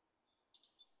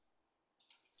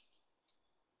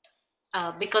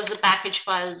 Because the package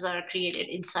files are created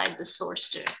inside the source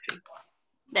directory.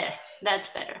 There, that's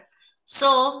better.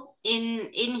 So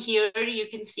in here, you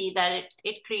can see that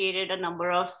it created a number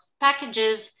of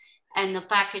packages, and the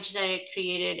package that it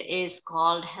created is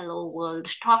called Hello World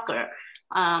Talker.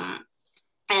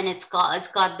 And it's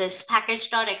got this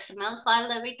package.xml file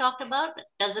that we talked about. It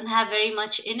doesn't have very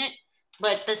much in it,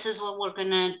 but this is what we're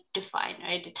gonna define,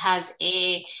 right? It has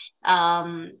a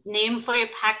name for your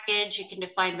package. You can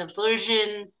define the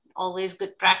version, always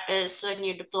good practice when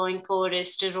you're deploying code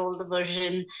is to roll the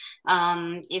version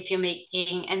if you're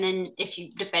making, and then if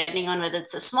you, depending on whether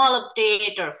it's a small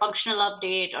update or a functional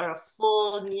update or a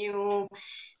full new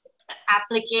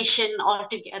application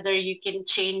altogether, you can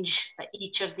change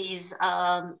each of these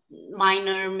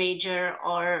minor, major,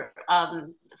 or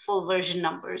full version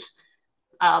numbers,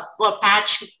 or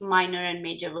patch minor and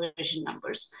major version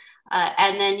numbers.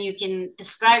 And then you can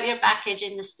describe your package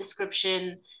in this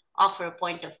description, offer a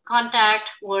point of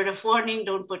contact, word of warning,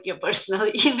 don't put your personal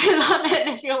email on it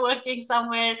if you're working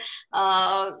somewhere.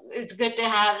 It's good to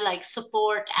have like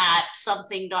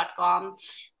support@something.com,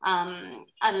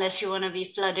 unless you want to be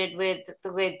flooded with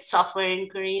software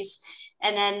inquiries.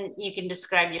 And then you can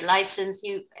describe your license.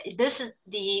 This is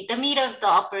the meat of the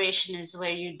operation is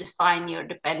where you define your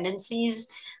dependencies,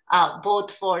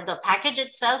 both for the package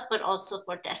itself, but also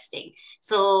for testing.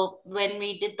 So when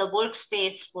we did the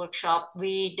workspace workshop,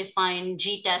 we defined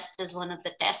gtest as one of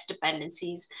the test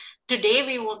dependencies. Today,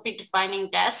 we won't be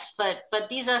defining tests, but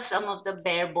these are some of the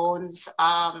bare bones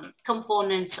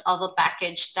components of a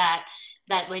package that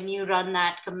when you run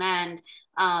that command,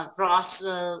 ROS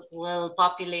will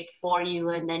populate for you,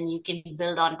 and then you can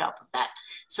build on top of that.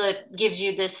 So it gives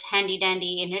you this handy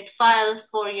dandy init file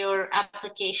for your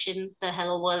application, the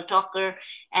Hello World Talker.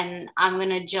 And I'm going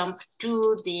to jump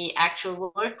to the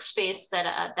actual workspace that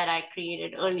I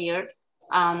created earlier,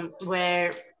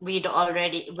 where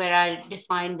I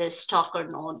defined this talker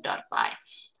node.py.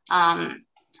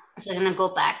 So I'm going to go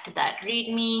back to that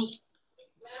README.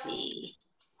 Let's see.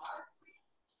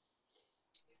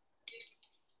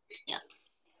 Yeah.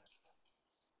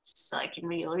 So I can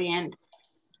reorient.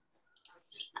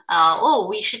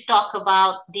 We should talk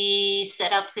about the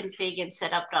setup config and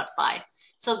setup.py.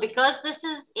 So because this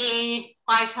is a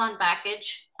Python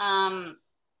package,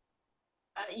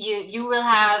 you will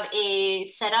have a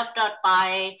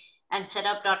setup.py and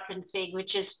setup.config,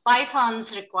 which is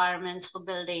Python's requirements for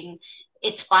building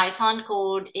its Python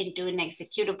code into an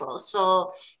executable.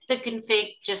 So the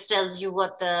config just tells you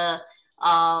what the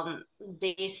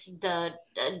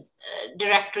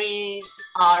directories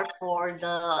are for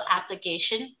the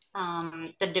application,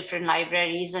 the different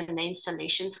libraries and the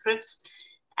installation scripts.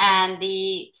 And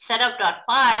the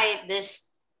setup.py,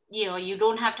 this you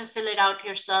don't have to fill it out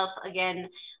yourself. Again,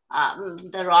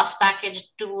 the ROS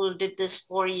package tool did this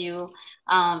for you,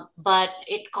 but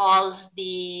it calls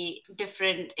the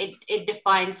different, it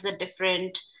defines the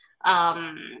different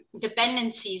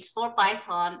dependencies for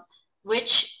Python,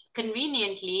 which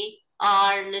conveniently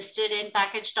are listed in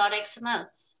package.xml.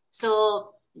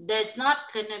 So there's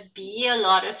not going to be a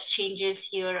lot of changes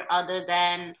here other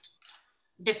than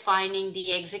defining the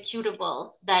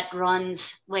executable that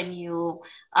runs when you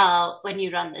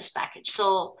run this package.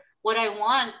 So what I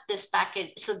want this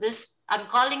package, so this, I'm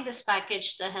calling this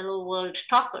package the Hello World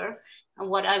Talker. And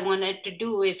what I wanted to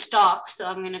do is talk. So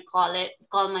I'm going to call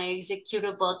my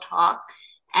executable talk,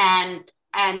 and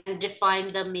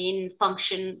define the main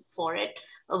function for it,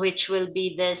 which will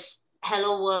be this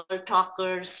Hello World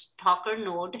Talker's talker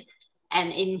node.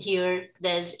 And in here,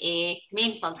 there's a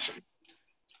main function.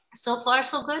 So far,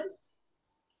 so good?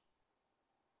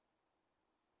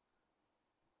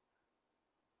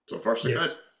 So far, so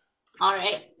good. All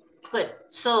right, good.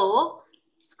 So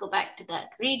let's go back to that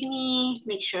README,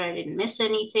 make sure I didn't miss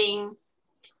anything.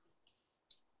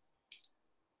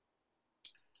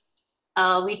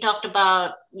 We talked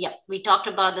about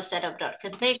the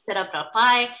setup.config,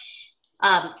 setup.py.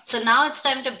 So now it's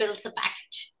time to build the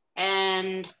package.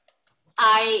 And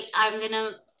I'm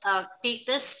gonna take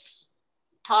this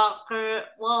talker.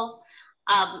 Well,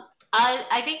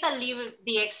 I think I'll leave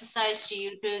the exercise to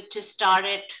you to start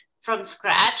it from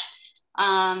scratch.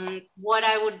 What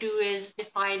I would do is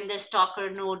define this talker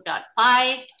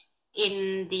node.py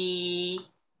in the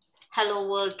Hello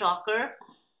World Talker.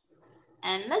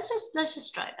 And let's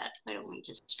just try that. Why don't we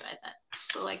just try that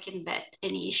so I can vet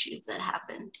any issues that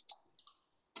happen.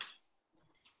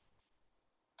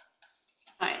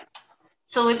 All right.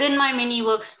 So within my mini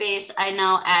workspace, I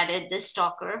now added this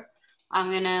talker. I'm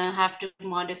gonna have to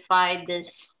modify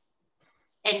this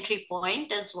entry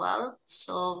point as well.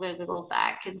 So we're gonna go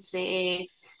back and say,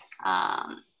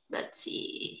 let's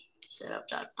see,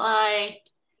 setup.py,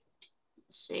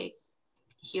 say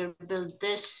here, build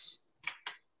this.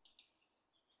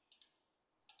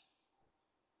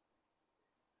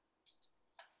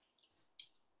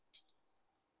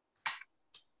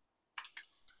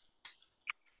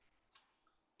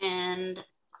 And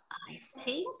I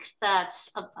think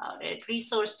that's about it.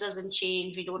 Resource doesn't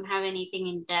change. We don't have anything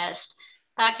in test.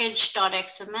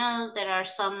 Package.xml, there are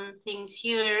some things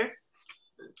here.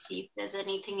 Let's see if there's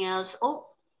anything else. Oh,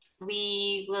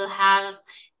 we will have,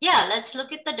 yeah, let's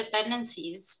look at the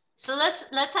dependencies. So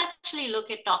let's actually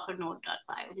look at talker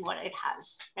node.py and what it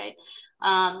has, right?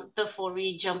 Before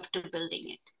we jump to building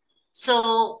it.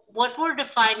 So what we're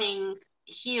defining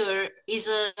here is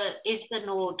the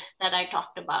node that I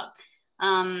talked about.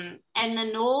 And the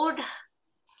node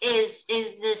is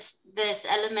this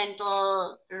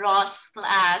elemental ROS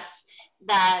class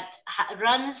that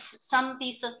runs some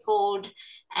piece of code,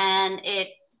 and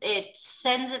it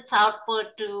sends its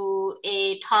output to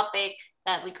a topic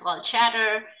that we call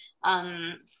chatter.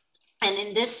 And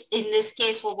in this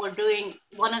case, what we're doing,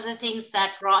 one of the things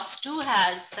that ROS2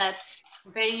 has that's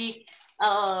very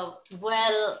well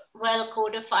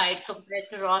codified compared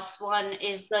to ROS1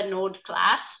 is the node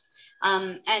class.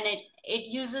 And it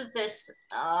uses this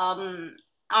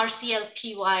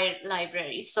RCLPY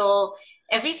library. So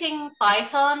everything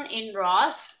Python in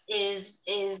ROS is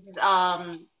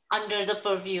under the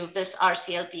purview of this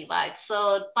RCLPY.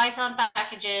 So Python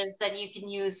packages that you can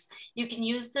use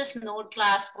this node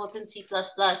class both in C++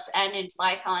 and in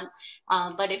Python.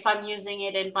 But if I'm using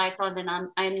it in Python, then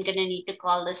I'm gonna need to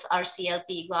call this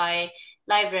RCLPY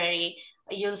library.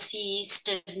 You'll see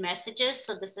std messages.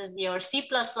 So this is your C++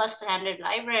 standard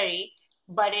library,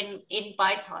 but in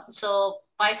Python. So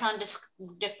Python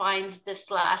defines this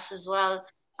class as well.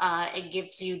 It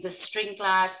gives you the string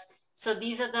class. So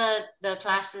these are the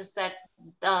classes that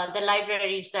the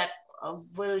libraries that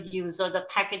will use, or the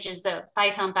packages, the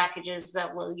Python packages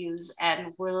that we'll use,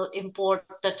 and we'll import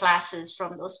the classes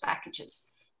from those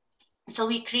packages. So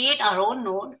we create our own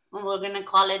node, and we're going to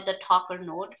call it the talker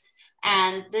node.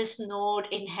 And this node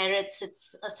inherits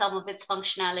some of its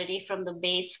functionality from the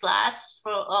base class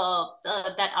for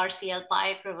that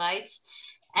RCLPy provides,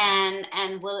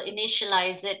 and will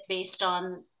initialize it based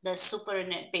on the super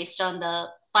init, based on the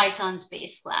Python's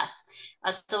base class.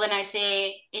 So when I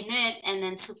say init and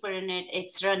then super init,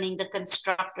 it's running the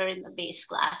constructor in the base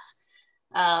class.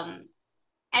 And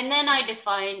then I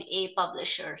define a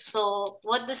publisher. So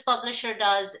what this publisher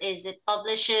does is it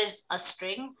publishes a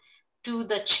string to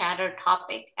the chatter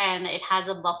topic, and it has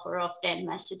a buffer of 10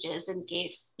 messages in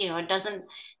case, it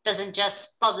doesn't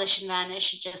just publish and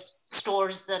vanish, it just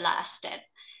stores the last 10.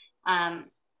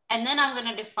 And then I'm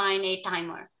going to define a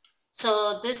timer.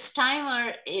 So this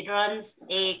timer, it runs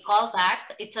a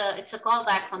callback. It's a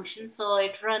callback function. So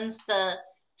it runs the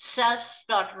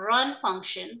self.run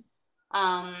function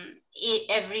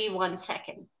every 1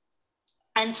 second.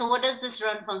 And so what does this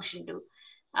run function do?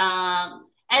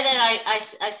 And then I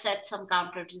set some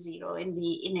counter to 0 in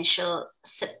the initial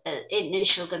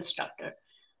constructor.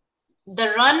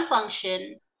 The run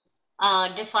function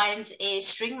defines a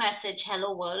string message,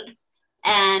 hello world,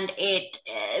 and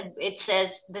it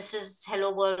says this is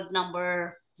hello world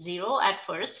number 0 at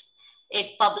first.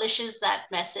 It publishes that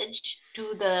message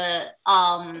to the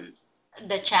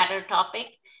chatter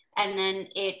topic, and then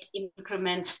it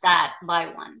increments that by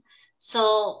 1.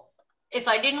 So if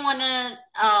I didn't want to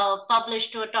publish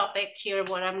to a topic here,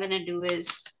 what I'm going to do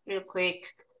is real quick,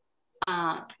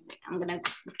 I'm going to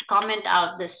comment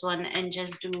out this one and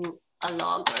just do a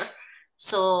logger.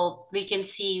 So we can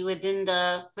see within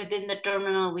the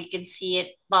terminal, we can see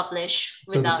it publish.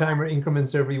 So the timer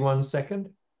increments every 1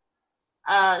 second?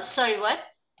 Sorry, what?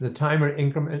 The timer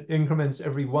increments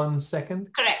every 1 second?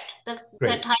 Correct. The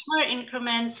timer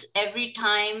increments every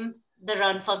time the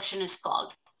run function is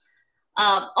called.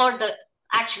 Or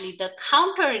actually the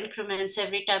counter increments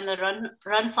every time the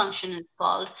run function is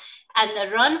called, and the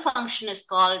run function is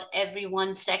called every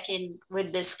 1 second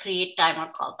with this create timer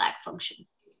callback function.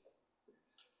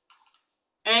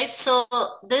 All right, so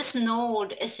this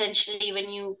node, essentially, when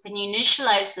you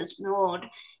initialize this node,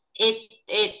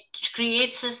 it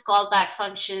creates this callback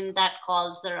function that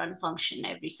calls the run function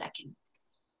every second.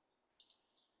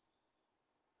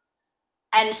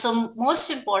 And so most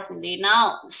importantly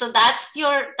now, so that's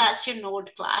your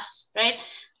node class, right?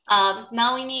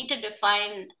 Now we need to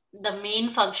define the main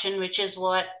function, which is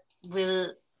what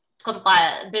will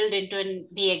build into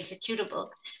the executable.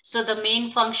 So the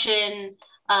main function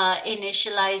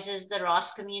initializes the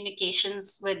ROS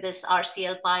communications with this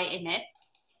RCLPy init.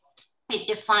 It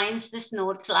defines this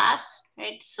node class,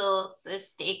 right? So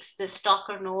this takes this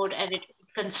stalker node and it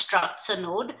constructs a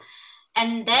node.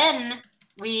 And then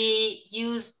we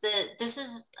use this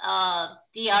is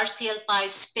the RCLPy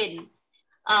spin.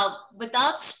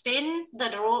 Without spin, the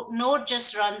node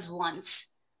just runs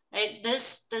once, right?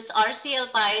 This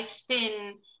RCLPy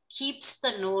spin keeps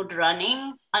the node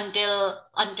running until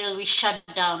we shut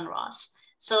down ROS.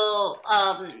 So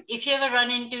if you ever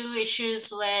run into issues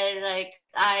where like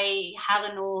I have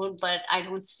a node, but I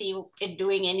don't see it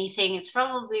doing anything, it's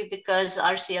probably because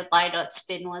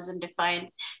RCLPy.spin wasn't defined.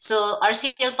 So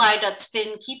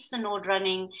RCLPy.spin keeps the node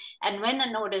running. And when the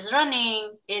node is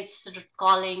running, it's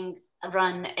calling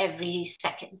run every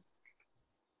second.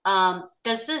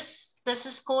 Does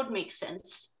this code make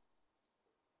sense?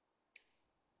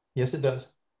 Yes, it does.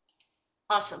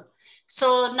 Awesome.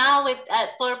 So now with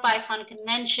per Python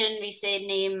convention, we say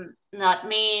name not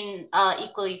main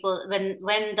equal when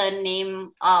the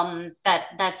name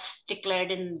that's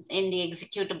declared in the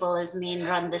executable is main,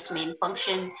 run this main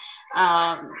function,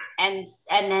 and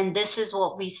then this is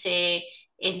what we say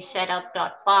in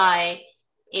setup.py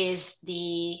is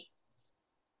the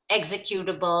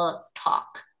executable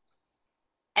talk.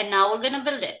 And now we're going to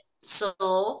build it.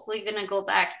 So we're going to go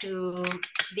back to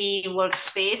the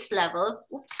workspace level.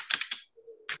 Oops.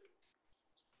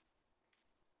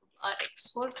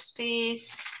 Robotics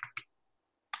workspace.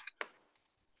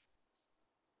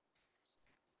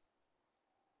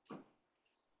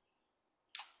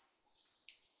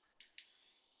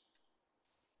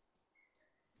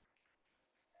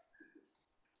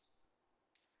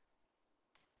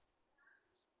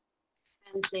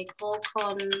 And say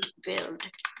colcon build.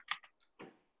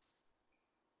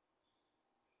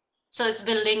 So it's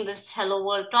building this hello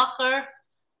world talker,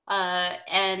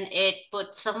 and it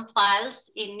puts some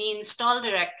files in the install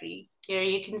directory. Here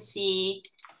you can see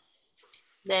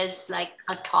there's like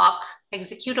a talk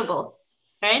executable,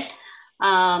 right?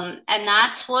 And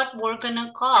that's what we're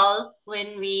gonna call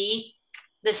when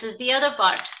this is the other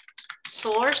part,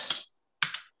 source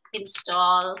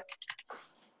install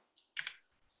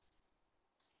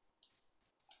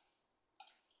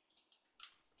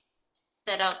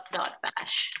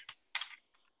setup.bash.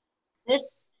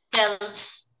 This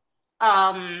tells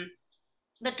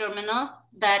the terminal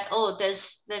that, oh,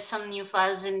 there's some new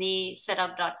files in the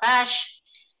setup.bash.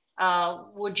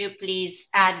 Would you please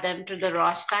add them to the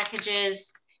ROS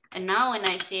packages? And now when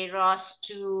I say ROS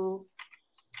to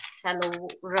hello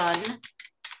run,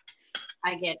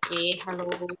 I get a hello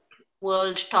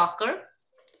world talker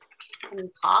and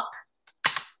talk.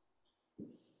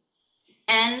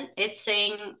 And it's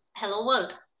saying hello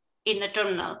world in the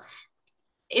terminal.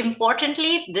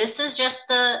 Importantly, this is just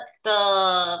the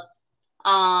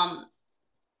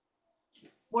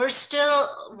we're still,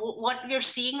 what you're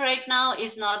seeing right now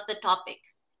is not the topic.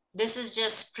 This is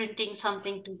just printing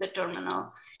something to the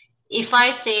terminal. If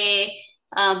I say,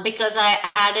 because I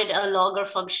added a logger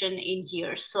function in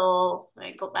here, so when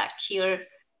I go back here,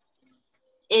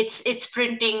 it's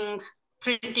printing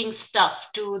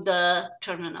stuff to the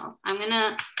terminal. I'm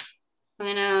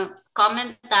gonna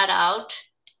comment that out,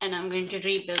 and I'm going to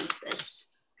rebuild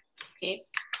this. Okay.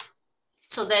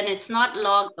 So then it's not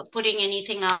putting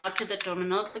anything out to the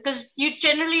terminal, because you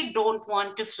generally don't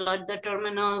want to flood the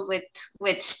terminal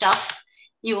with stuff.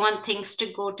 You want things to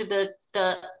go to the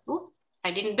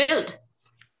I didn't build.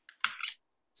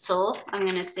 So I'm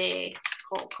gonna say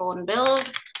colon build.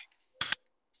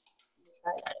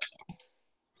 Try that again.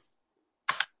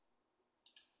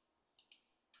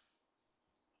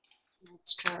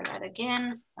 Let's try that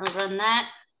again. I'll run that.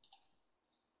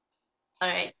 All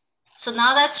right. So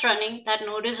now that's running, that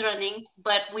node is running,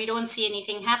 but we don't see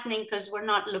anything happening because we're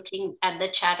not looking at the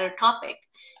chatter topic.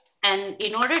 And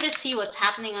in order to see what's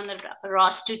happening on the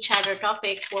ROS2 chatter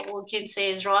topic, what we can say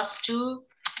is ROS2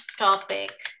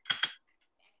 topic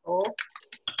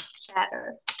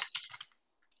chatter.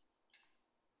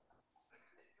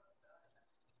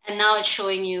 And now it's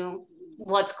showing you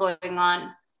what's going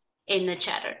on in the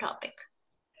chatter topic.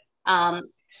 And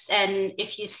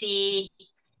if you see,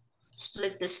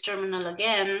 split this terminal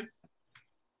again,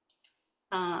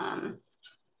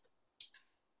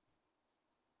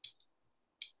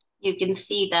 you can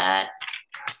see that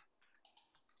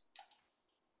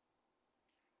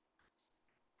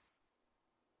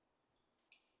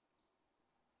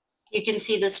you can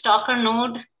see the stalker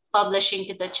node publishing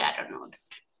to the chatter node.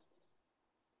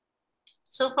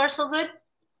 So far, so good?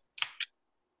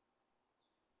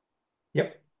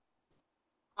 Yep.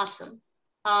 Awesome.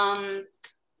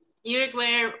 Yurik,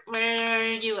 where are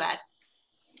you at?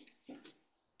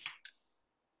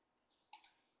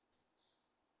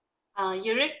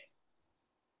 Yurik?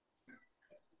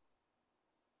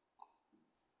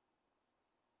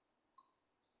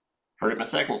 Heard it a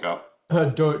second ago.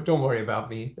 Don't worry about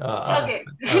me. Okay.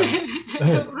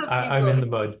 I'm in the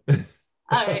mud.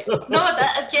 All right. No,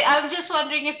 okay. I'm just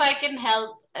wondering if I can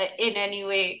help in any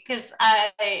way, because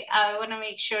I want to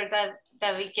make sure that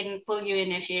we can pull you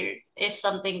in if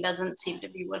something doesn't seem to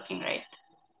be working right.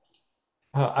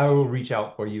 I will reach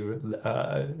out for you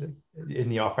in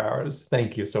the off hours.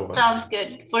 Thank you so much. Sounds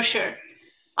good, for sure.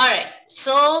 All right.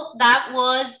 So that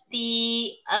was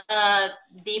the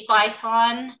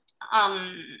Python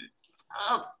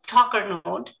talker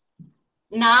node.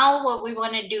 Now what we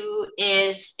want to do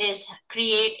is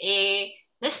create a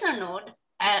listener node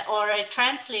or a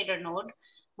translator node,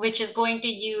 which is going to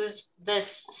use this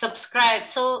subscribe.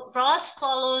 So ROS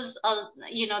follows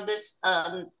this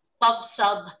pub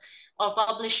sub or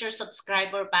publisher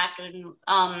subscriber pattern,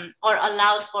 or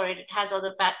allows for it. It has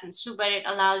other patterns too, but it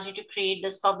allows you to create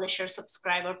this publisher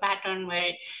subscriber pattern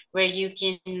where you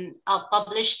can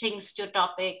publish things to a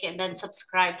topic and then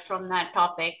subscribe from that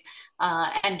topic.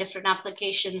 And different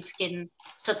applications can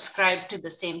subscribe to the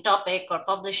same topic or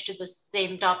publish to the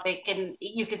same topic, and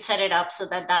you can set it up so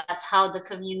that that's how the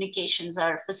communications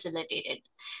are facilitated.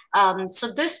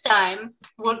 So this time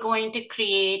we're going to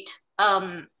create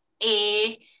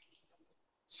a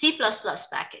C++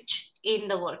 package in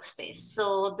the workspace.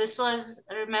 So this was,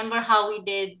 remember how we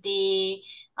did the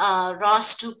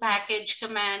ROS2 package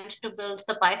command to build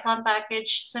the Python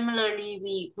package? Similarly,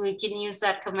 we can use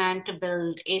that command to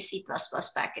build a C++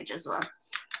 package as well,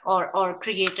 or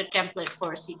create a template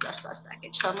for a C++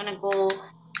 package. So I'm gonna go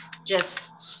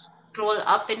just scroll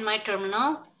up in my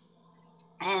terminal,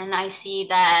 and I see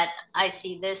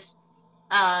this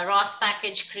ROS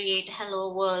package create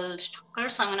hello world talker.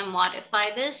 So I'm going to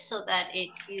modify this so that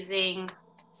it's using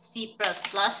C++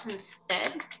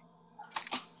 instead.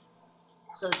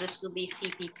 So this will be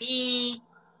CPP.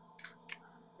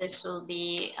 This will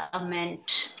be a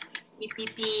meant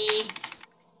CPP.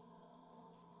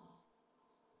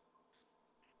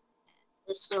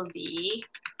 This will be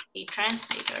a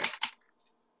translator.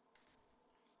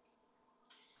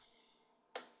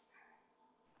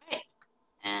 Right.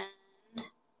 And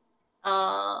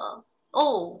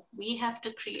oh, we have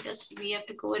to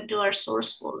go into our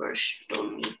source folder,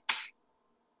 don't we?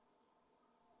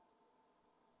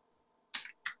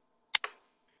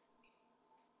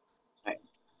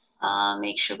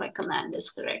 Make sure my command is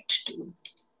correct too.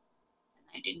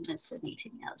 I didn't miss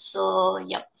anything else. So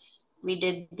yep, we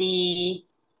did the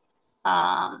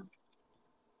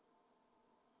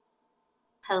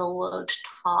hello world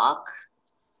talk.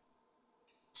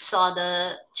 Saw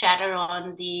the chatter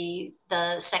on the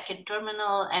second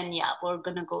terminal, and yeah, we're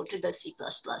gonna go to the C++.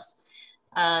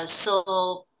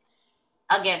 So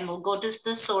again, we'll go to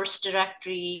the source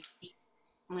directory.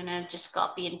 I'm gonna just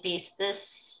copy and paste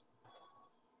this.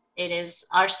 It is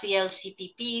RCL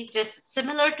CPP, just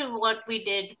similar to what we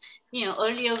did,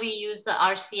 earlier we used the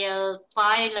RCL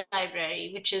Pi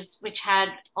library, which had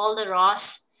all the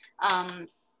ROS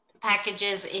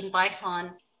packages in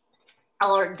Python,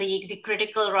 or the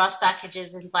critical ROS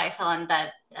packages in Python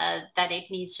that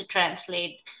it needs to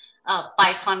translate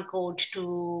Python code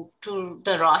to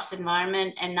the ROS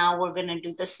environment. And now we're going to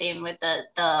do the same with the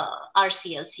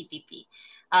RCL CPP.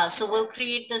 So we'll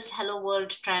create this Hello World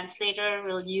translator.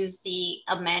 We'll use the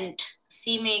amend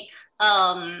CMake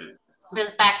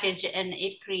build package, and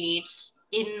it creates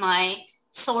in my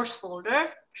source folder,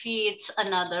 creates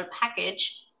another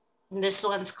package. This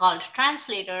one's called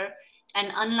translator.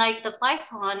 And unlike the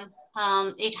Python,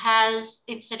 it has,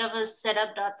 instead of a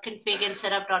setup.config and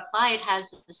setup.py, it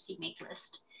has the CMake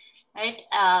list, right?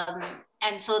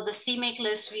 And so the CMake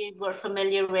list we were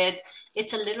familiar with,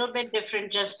 it's a little bit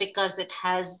different just because it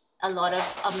has a lot of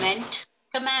amend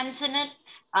commands in it.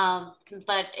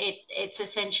 But it's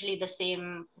essentially the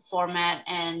same format,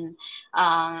 and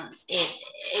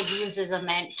it uses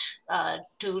amend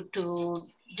to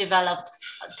develop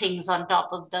things on top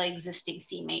of the existing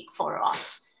CMake for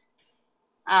us.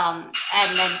 And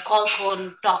then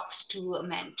callcone talks to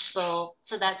amend. So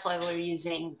that's why we're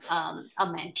using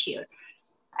amend here.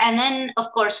 And then,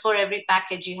 of course, for every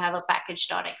package, you have a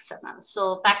package.xml.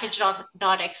 So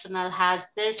package.xml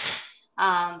has this.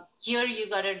 Here, you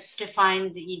got to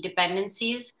define the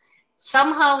dependencies.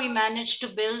 Somehow, we managed to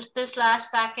build this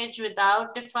last package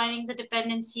without defining the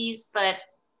dependencies, but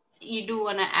you do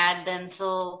want to add them.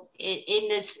 So in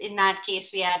that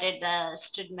case, we added the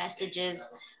std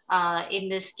messages. In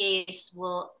this case,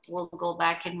 we'll go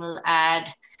back and we'll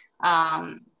add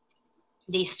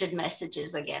these std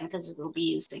messages again, because we'll be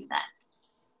using that.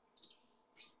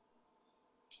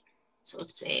 So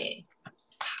say,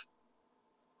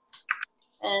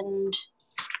 and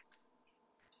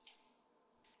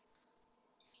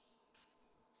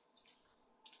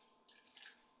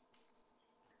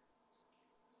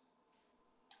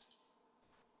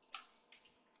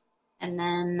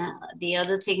then the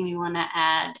other thing we want to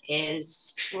add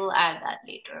is, we'll add that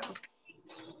later.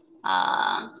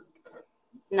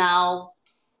 Now,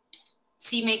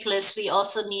 CMake list, we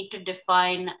also need to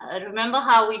define, remember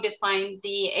how we defined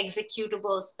the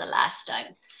executables the last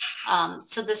time.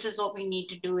 So this is what we need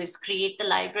to do, is create the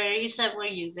libraries that we're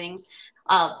using.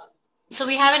 So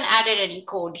we haven't added any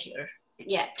code here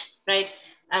yet, right?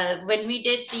 When we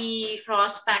did the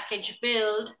ROS package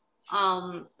build,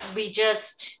 we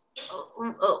just,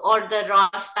 or the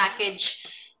ROS package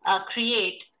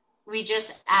create, we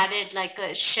just added like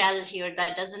a shell here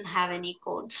that doesn't have any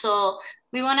code. So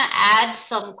we want to add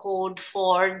some code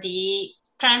for the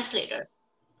translator.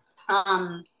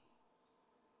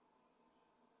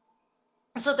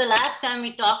 So the last time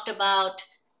we talked about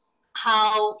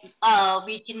how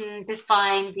we can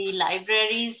define the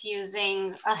libraries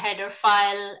using a header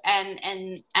file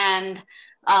and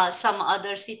some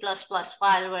other C++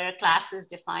 file where a class is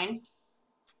defined.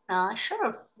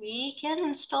 Sure, we can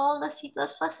install the C++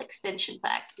 extension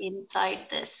pack inside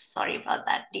this. Sorry about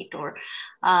that detour.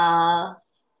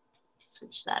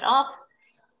 Switch that off.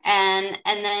 And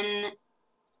then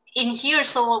in here,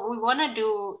 so what we want to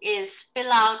do is spill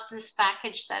out this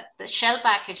package, the shell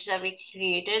package that we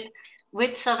created,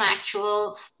 with some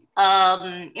actual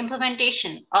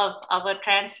implementation of our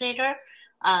translator.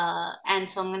 And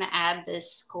so I'm going to add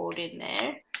this code in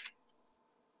there.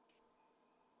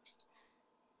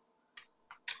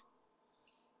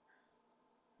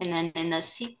 And then in the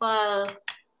C file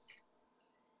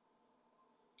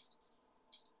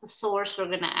source, we're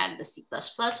going to add the C++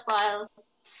 file.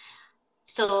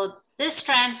 So this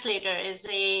translator is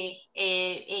a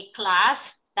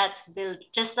class that's built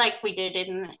just like we did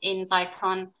in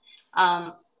Python,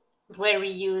 where we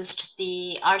used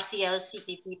the RCL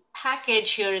CPP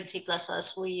package. Here in C++,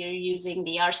 we are using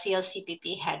the RCL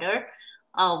CPP header.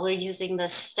 We're using the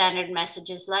standard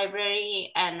messages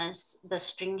library and the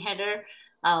string header.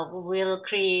 We'll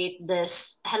create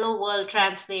this Hello World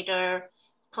translator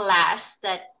class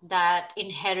that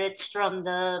inherits from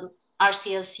the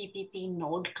RCL CPP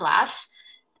node class,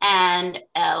 and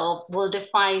we'll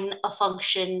define a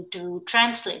function to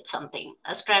translate something,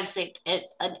 translate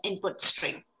an input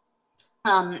string.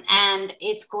 And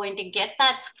it's going to get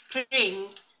that string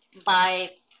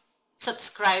by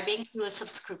subscribing to a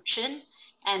subscription,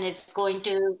 and it's going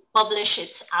to publish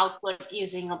its output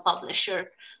using a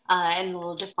publisher, and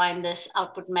we'll define this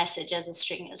output message as a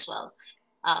string as well.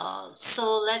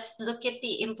 So let's look at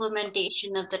the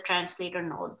implementation of the translator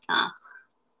node now.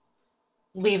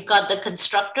 we've got the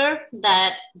constructor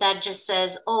that just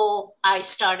says, oh, I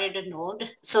started a node.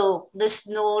 So this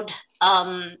node,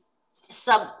 the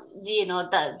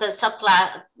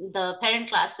subclass, the parent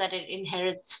class that it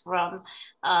inherits from,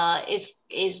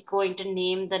 is going to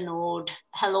name the node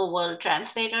Hello World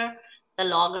Translator. The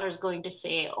logger is going to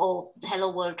say, oh, the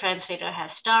Hello World Translator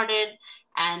has started,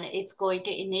 and it's going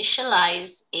to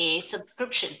initialize a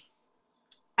subscription.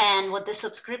 And what the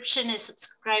subscription is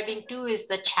subscribing to is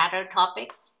the chatter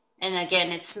topic. And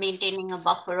again, it's maintaining a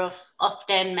buffer of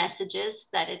 10 messages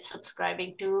that it's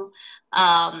subscribing to.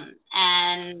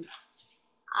 And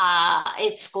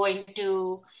it's going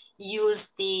to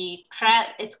use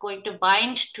it's going to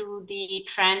bind to the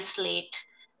translate.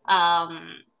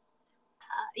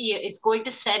 It's going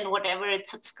to send whatever it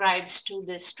subscribes to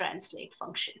this translate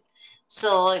function.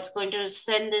 So it's going to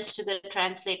send this to the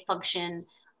translate function.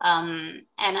 And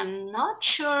I'm not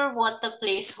sure what the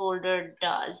placeholder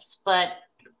does, but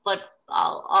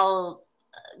I'll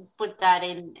put that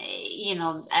in,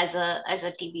 as a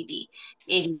TBD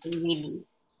in the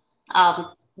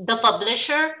the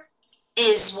publisher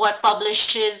is what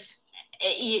publishes.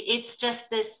 It's just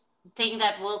this thing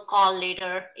that we'll call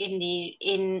later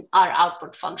in our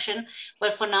output function,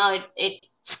 but for now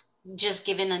it's just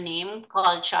given a name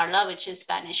called charla, which is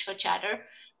Spanish for chatter,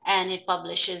 and it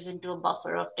publishes into a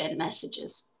buffer of 10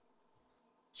 messages.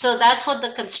 So that's what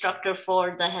the constructor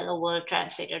for the Hello World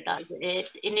Translator does. It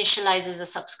initializes a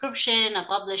subscription, a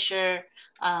publisher,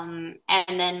 and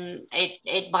then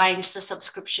it binds the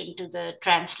subscription to the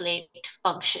translate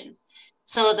function.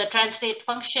 So the translate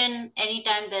function,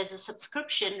 anytime there's a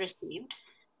subscription received,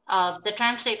 the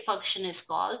translate function is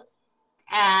called.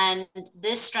 And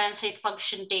this translate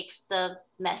function takes the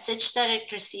message that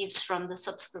it receives from the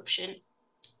subscription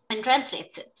and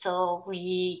translates it. So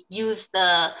we use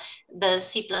the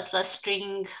C++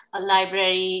 string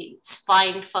library's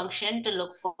find function to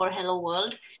look for hello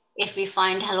world. If we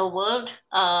find hello world,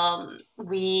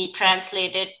 we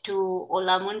translate it to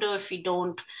Hola Mundo. If we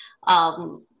don't,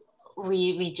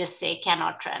 we just say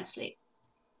cannot translate.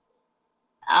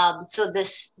 So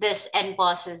this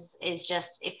npos is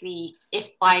just if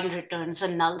find returns a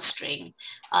null string,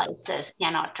 it says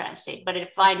cannot translate. But if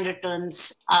find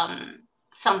returns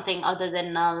something other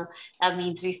than null, that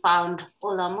means we found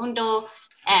Hola Mundo,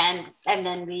 and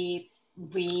then we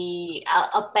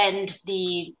append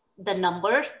the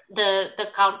number, the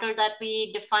counter that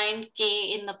we defined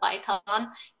k in the Python,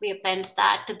 we append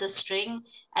that to the string,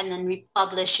 and then we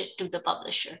publish it to the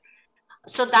publisher.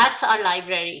 So that's our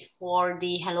library for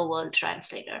the Hello World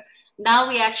Translator. Now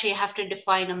we actually have to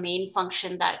define a main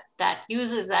function that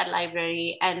uses that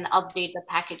library and update the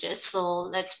packages. So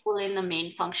let's pull in the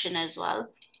main function as well.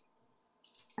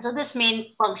 So this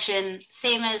main function,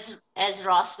 same as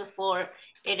ROS before,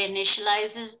 it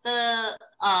initializes the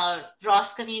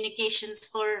ROS communications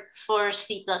for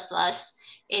C++.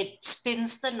 It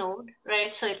spins the node,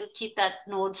 right? So it'll keep that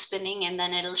node spinning, and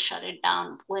then it'll shut it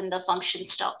down when the function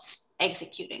stops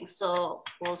executing. So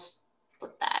we'll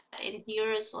put that in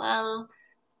here as well.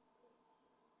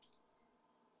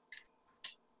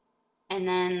 And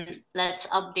then let's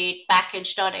update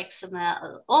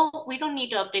package.xml. Oh, we don't need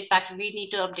to update package, we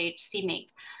need to update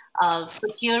CMake. So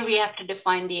here we have to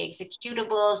define the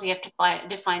executables, we have to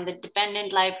define the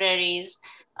dependent libraries,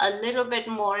 a little bit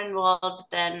more involved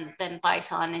than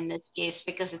Python in this case,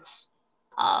 because it's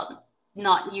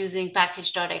not using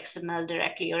package.xml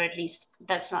directly, or at least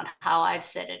that's not how I've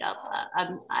set it up.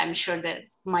 I'm sure there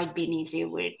might be an easier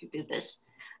way to do this.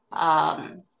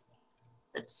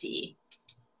 Let's see.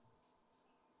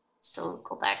 So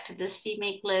go back to this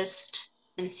CMake list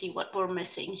and see what we're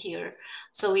missing here.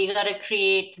 So we got to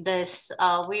create this.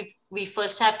 We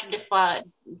first have to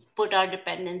put our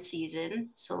dependencies in.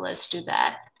 So let's do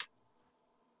that.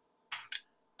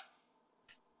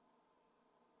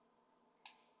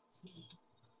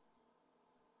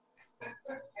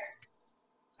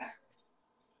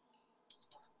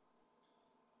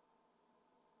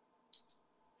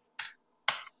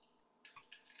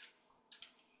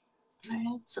 All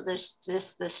right, so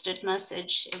this did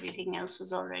message, everything else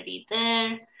was already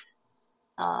there.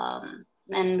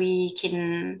 Then we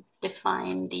can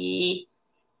define the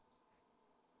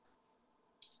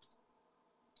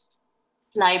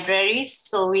libraries.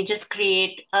 So we just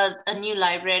create a new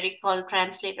library called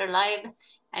translator lib,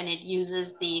 and it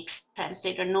uses the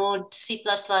translator node. C++,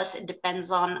 it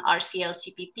depends on RCL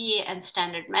CPP and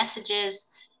standard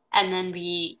messages. And then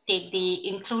we take the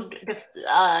include,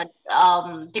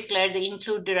 declare the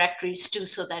include directories too,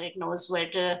 so that it knows where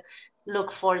to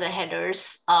look for the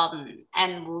headers.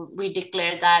 And we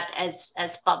declare that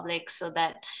as public, so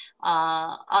that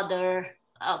other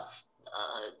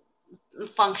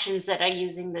functions that are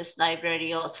using this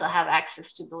library also have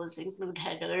access to those include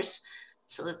headers.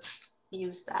 So let's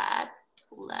use that,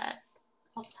 pull that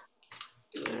up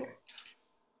here.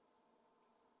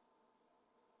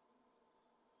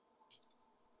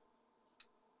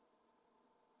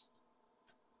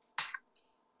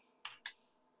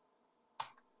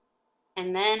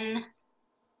 And then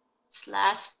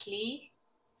lastly,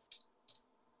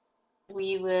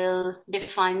 we will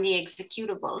define the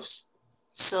executables.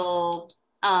 So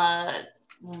our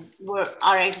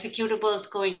executable is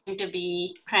going to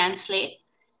be translate.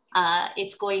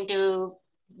 It's going to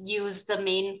use the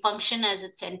main function as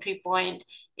its entry point.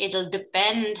 It'll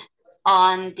depend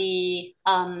on the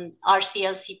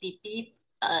RCLCPP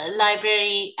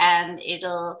library, and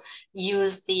it'll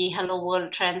use the hello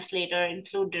world translator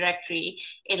include directory.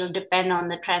 It'll depend on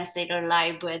the translator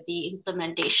lib where the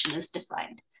implementation is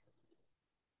defined.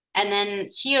 And then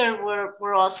here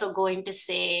we're also going to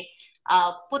say,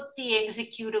 put the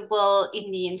executable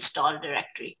in the install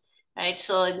directory, right?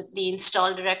 So the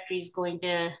install directory is going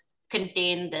to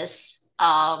contain this,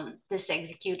 this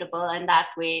executable, and that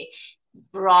way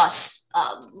ROS,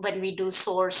 when we do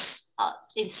source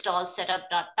install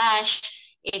setup.bash,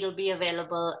 it'll be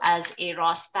available as a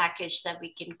ROS package that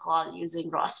we can call using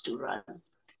ROS to run. All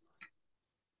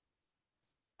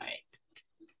right,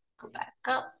 go back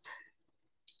up.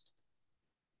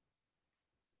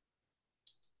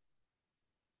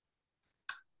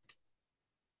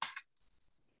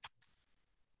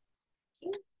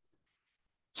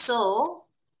 So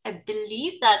I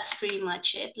believe that's pretty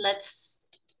much it. Let's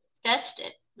test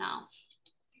it now.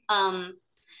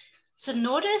 So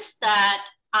notice that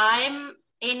I'm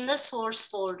in the source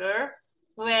folder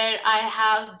where I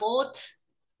have both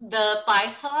the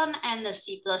Python and the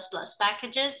C++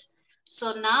 packages.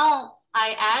 So now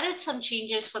I added some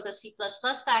changes for the C++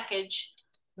 package,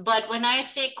 but when I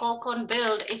say colcon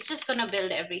build, it's just going to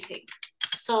build everything.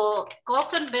 So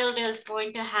colcon build is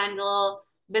going to handle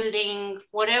building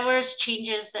whatever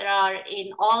changes there are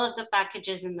in all of the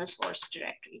packages in the source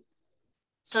directory.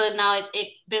 So now it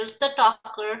built the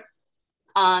talker.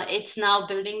 It's now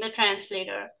building the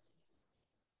translator.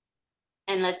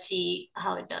 And let's see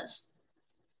how it does.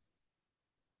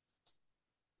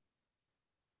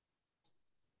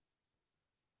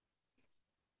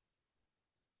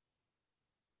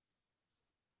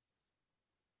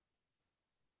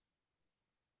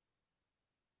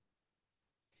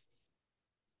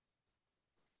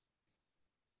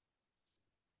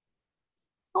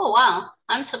 Oh, wow.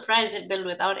 I'm surprised it built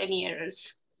without any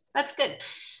errors. That's good.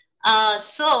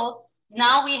 So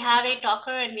now we have a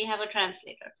talker and we have a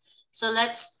translator. So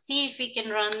let's see if we can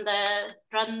run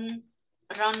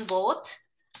both.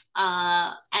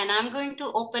 And I'm going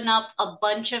to open up a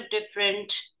bunch of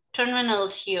different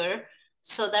terminals here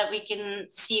so that we can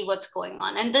see what's going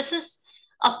on. And this is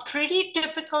a pretty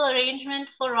typical arrangement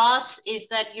for us, is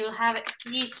that you have at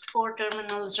least 4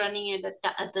 terminals running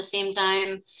at the same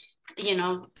time, you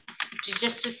know,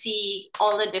 just to see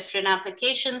all the different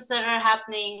applications that are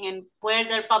happening and where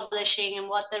they're publishing and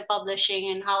what they're publishing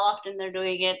and how often they're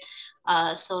doing it.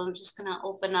 So I'm just gonna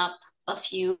open up a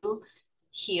few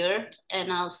here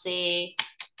and I'll say,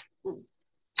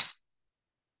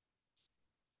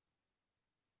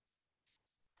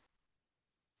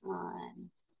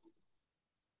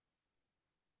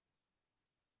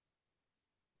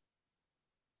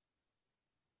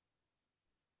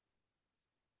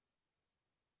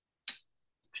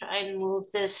 try and move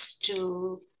this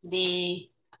to the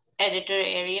editor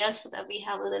area so that we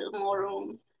have a little more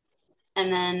room,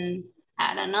 and then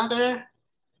add another,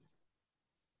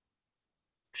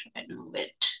 try and move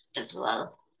it as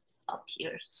well up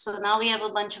here. So now we have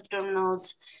a bunch of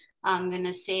terminals. I'm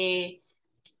gonna say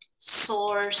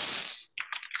source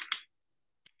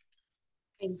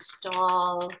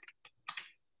install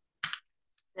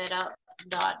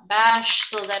setup.bash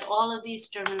so that all of these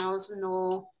terminals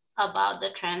know about the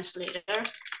translator.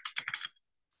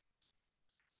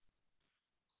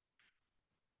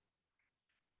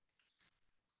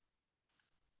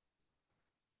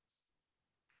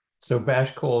 So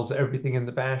bash calls everything in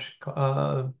the bash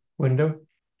window?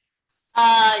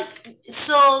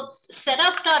 So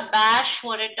setup.bash,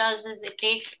 what it does is it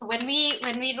takes, when we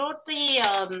wrote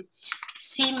the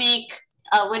CMake,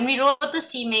 when we wrote the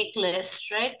CMake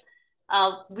list, right?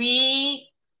 We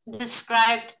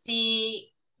described the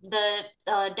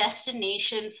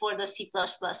destination for the C++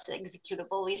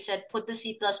 executable. We said put the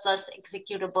C++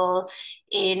 executable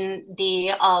in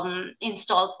the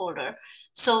install folder.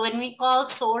 So when we call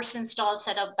source install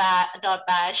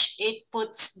setup.bash, it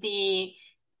puts the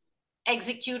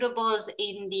executables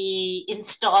in the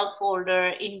install folder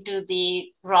into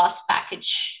the ROS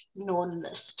package known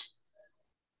list.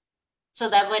 So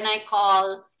that when I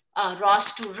call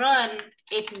ROS to run,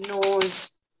 it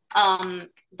knows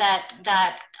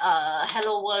that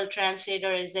Hello World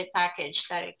Translator is a package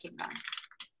that it can run.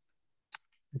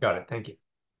 Got it. Thank you.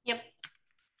 Yep.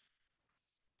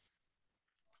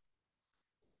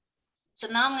 So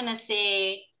now I'm going to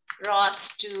say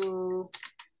ROS to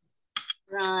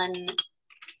run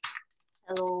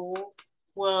Hello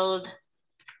World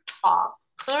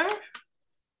Talker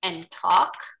and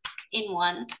talk in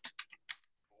one.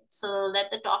 So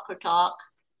let the talker talk.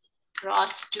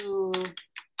 ROS to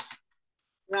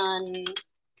run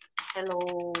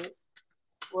Hello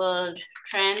World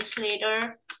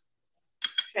Translator.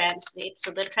 Translate.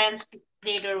 So the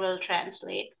translator will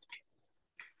translate.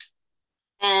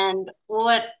 And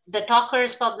what the talker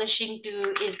is publishing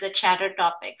to is the chatter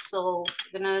topic. So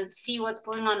we're gonna see what's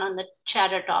going on the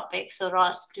chatter topic. So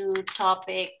ROS to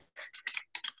topic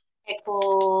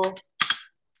echo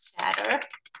chatter.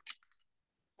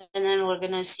 And then we're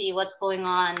gonna see what's going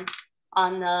on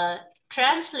the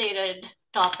translated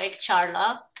topic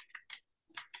charla.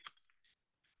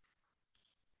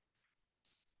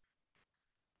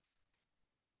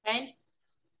 Right?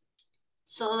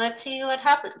 So let's see what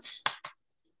happens.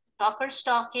 Talker's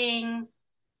talking,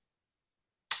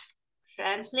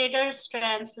 translators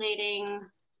translating.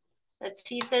 Let's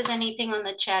see if there's anything on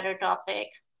the chatter topic.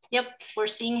 Yep, we're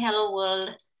seeing hello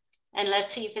world. And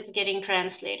let's see if it's getting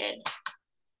translated.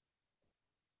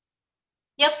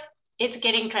 Yep, it's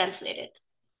getting translated.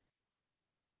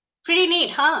 Pretty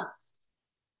neat, huh?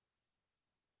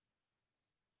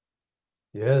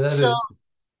 Yeah, that is.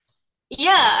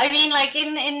 Yeah, I mean, like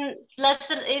in less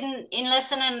than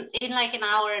in like an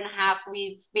hour and a half,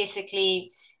 we've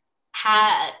basically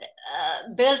had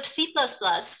built C++,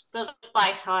 built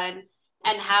Python,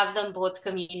 and have them both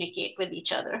communicate with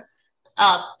each other.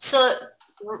 So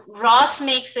ROS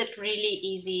makes it really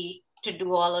easy to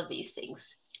do all of these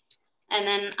things. And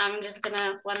then I'm just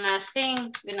gonna, one last thing,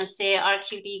 I'm gonna say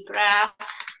RQD graph,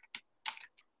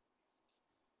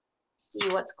 see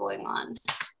what's going on.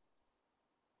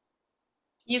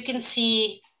 You can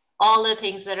see all the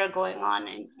things that are going on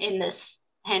in this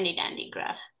handy dandy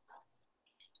graph.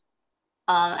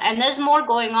 And there's more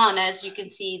going on, as you can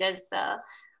see. There's the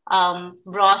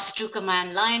ROS to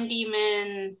command line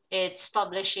daemon. It's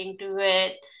publishing to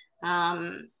it.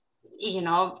 You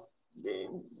know,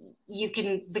 you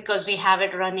can, because we have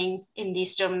it running in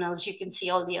these terminals, you can see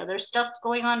all the other stuff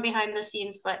going on behind the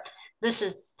scenes, but this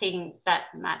is the thing that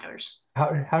matters.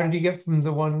 How did you get from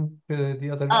the one to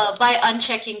the other? By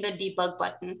unchecking the debug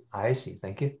button. I see,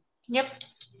 thank you. Yep.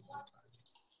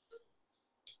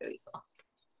 There we go.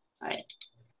 All right,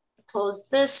 close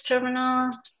this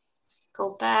terminal,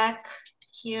 go back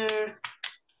here,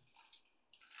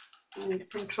 and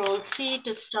Control C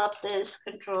to stop this,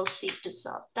 Control C to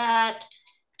stop that,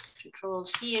 Control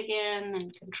C again,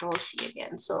 and Control C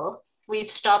again. So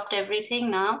we've stopped everything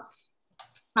now.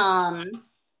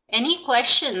 Any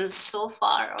questions so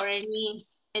far, or any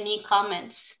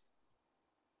comments?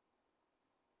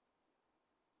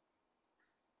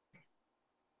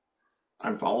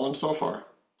 I'm following so far.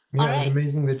 Yeah, right. It's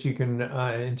amazing that you can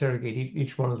interrogate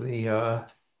each one of the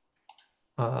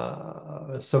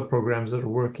subprograms that are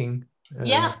working.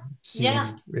 See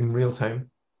in real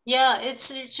time. Yeah,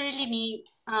 it's really neat.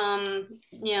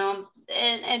 You know,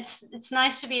 and it's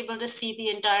nice to be able to see the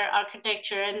entire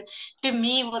architecture. And to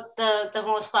me, what the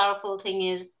most powerful thing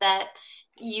is that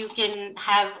you can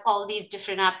have all these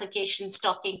different applications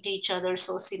talking to each other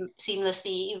so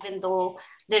seamlessly, even though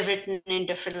they're written in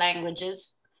different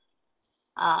languages.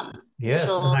 Yes,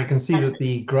 so and I can see that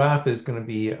the graph is going to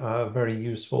be very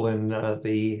useful in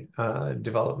the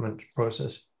development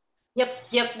process.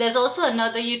 Yep. There's also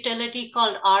another utility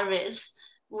called rviz,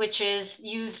 which is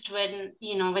used when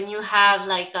you have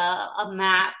like a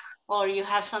map, or you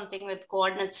have something with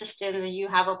coordinate systems, or you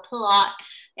have a plot,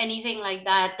 anything like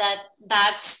that.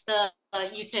 That's the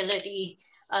utility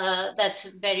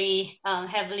that's very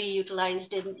heavily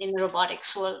utilized in the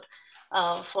robotics world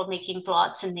for making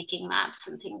plots and making maps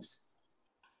and things.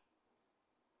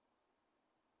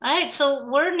 All right, so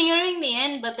we're nearing the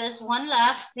end, but there's one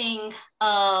last thing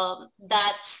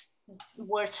that's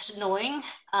worth knowing,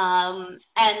 and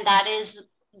that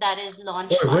is launch.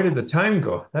 Boy, where did the time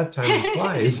go? That time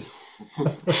flies.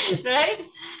 Right?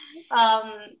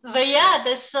 But yeah,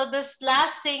 this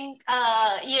last thing,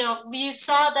 you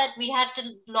saw that we had to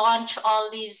launch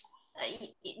all these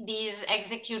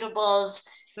executables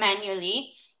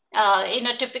manually. in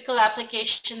a typical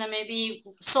application, there may be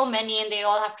so many, and they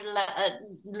all have to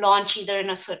launch either in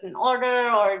a certain order,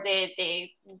 or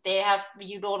they have,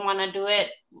 you don't want to do it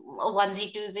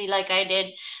onesie twosie like I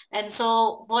did. And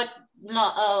so what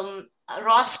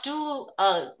ROS 2,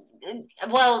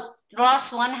 well,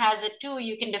 ROS 1 has it too.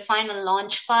 You can define a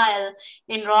launch file.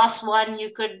 In ROS 1,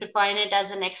 you could define it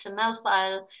as an XML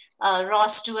file.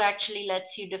 ROS 2 actually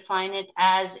lets you define it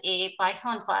as a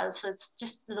Python file. So it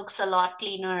just looks a lot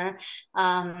cleaner,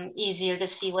 easier to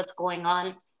see what's going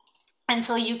on. And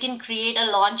so you can create a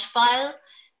launch file,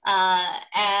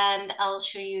 and I'll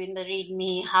show you in the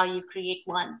README how you create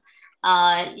one.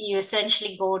 You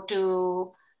essentially go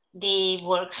to the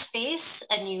workspace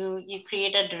and you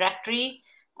create a directory,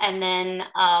 and then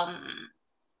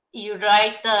you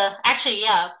write the, actually,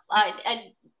 yeah,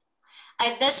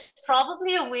 there's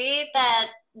probably a way that,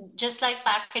 just like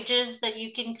packages, that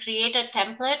you can create a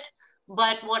template.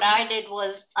 But what I did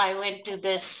was I went to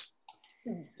this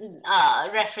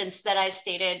reference that I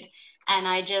stated, and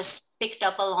I just picked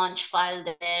up a launch file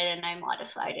there and I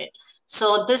modified it.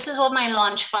 So this is what my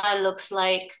launch file looks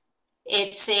like.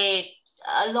 It's a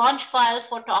launch file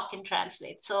for talk and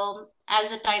translate. So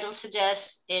as the title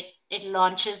suggests, it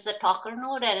launches the talker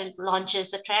node and it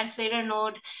launches the translator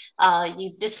node.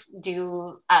 You just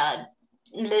do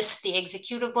list the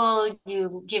executable,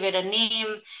 you give it a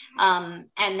name,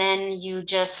 and then you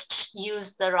just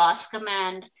use the ROS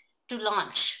command to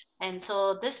launch. And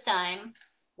so this time,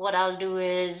 what I'll do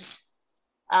is,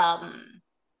 another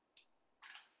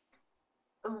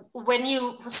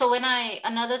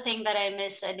thing that I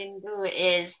didn't do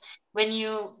is, when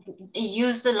you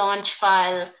use the launch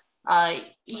file,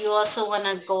 you also want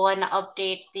to go and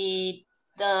update the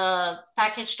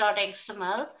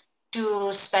package.xml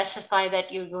to specify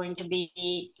that you're going to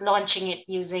be launching it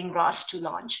using ROS to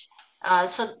launch.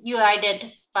 So you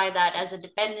identify that as a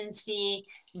dependency,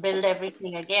 build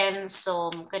everything again.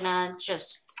 So I'm gonna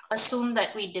just assume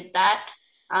that we did that,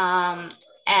 and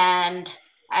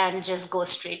just go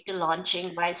straight to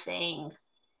launching by saying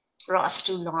ROS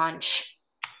to launch.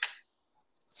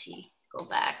 Let's see, go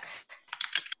back.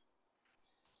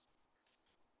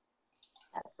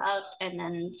 Out, and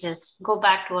then just go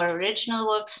back to our original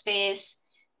workspace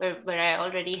where I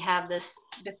already have this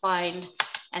defined,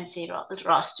 and say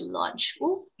ROS to launch.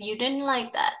 Ooh, you didn't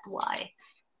like that. Why?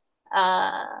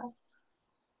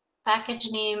 Package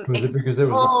name. Was it because there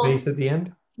was a space at the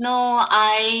end? No,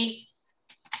 I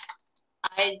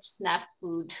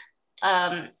snafu'd.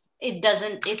 It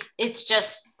doesn't, it's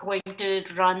just going to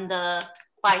run the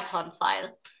Python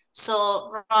file.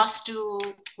 So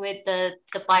ROS2 with the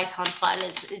Python file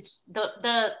is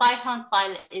the Python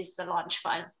file is the launch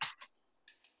file.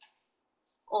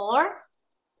 Or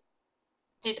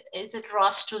is it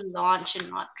ROS2 launch and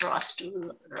not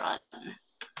ROS2 run?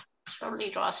 It's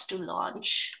probably ROS2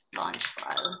 launch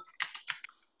file.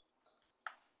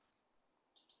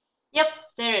 Yep,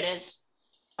 there it is.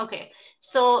 Okay,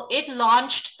 so it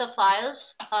launched the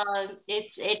files.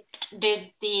 It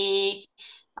did the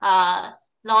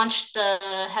launched the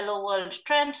Hello World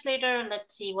translator.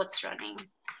 Let's see what's running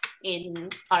in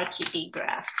RQT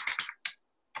graph.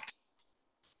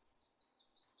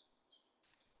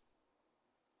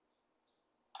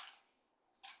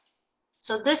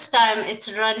 So this time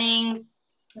it's running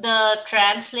the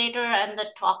translator and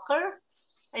the talker.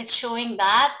 It's showing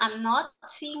that. I'm not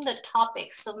seeing the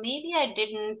topics, so maybe I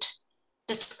didn't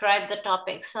describe the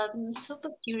topics. I'm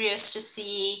super curious to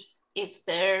see if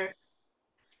they're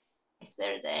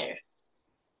there.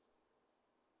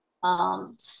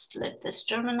 Split this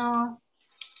terminal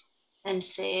and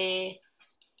say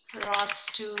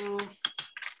ROS2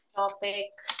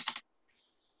 topic.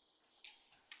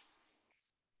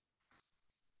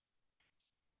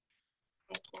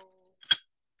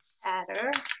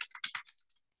 Adder.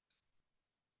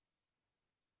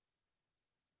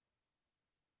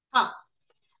 Huh.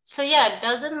 So yeah, it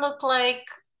doesn't look like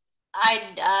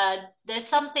there's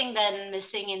something then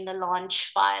missing in the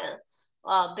launch file,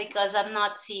 because I'm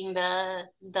not seeing the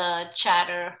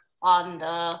chatter on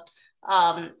the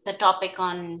topic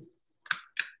on.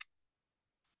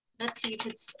 Let's see if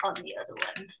it's on the other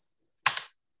one.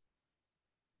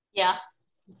 Yeah,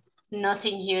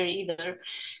 nothing here either.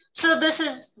 So this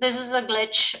is a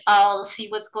glitch. I'll see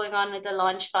what's going on with the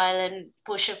launch file and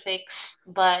push a fix.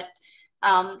 But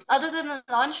other than the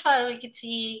launch file, we could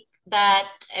see that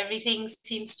everything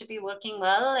seems to be working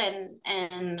well, and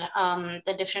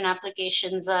the different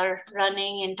applications are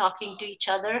running and talking to each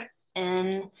other.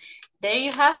 And there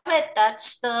you have it.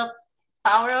 That's the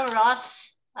power of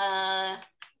ROS.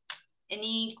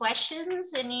 Any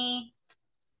questions? Any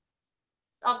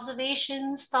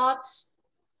observations, thoughts?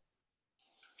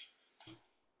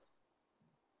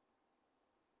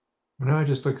 No, it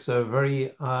just looks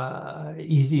very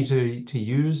easy to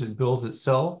use. It builds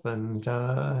itself, and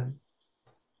I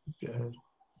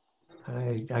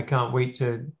can't wait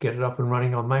to get it up and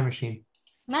running on my machine.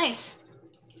 Nice.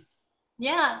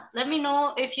 Yeah, let me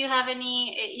know if you have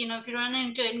any, if you run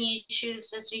into any issues,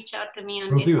 just reach out to me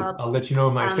on Will do. GitHub. I'll let you know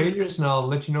my failures, and I'll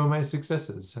let you know my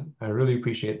successes. I really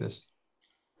appreciate this.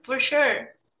 For sure.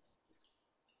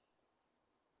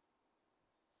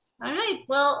 All right.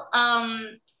 Well,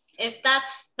 if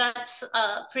that's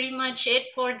pretty much it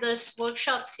for this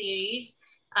workshop series,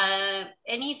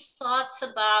 any thoughts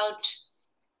about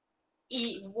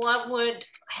what would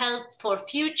help for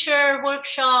future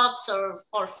workshops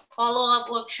or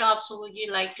follow-up workshops? What would you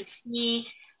like to see?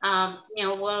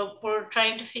 We're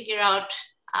trying to figure out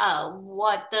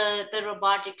what the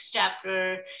robotics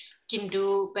chapter can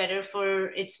do better for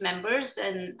its members,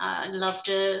 and I'd love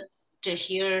to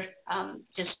hear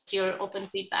just your open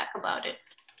feedback about it.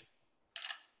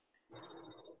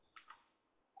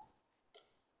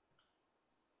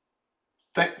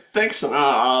 Thanks, and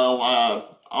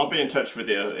I'll be in touch with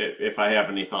you if I have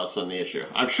any thoughts on the issue.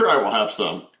 I'm sure I will have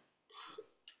some.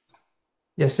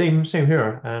 Yeah, same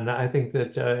here. And I think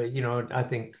that I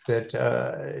think that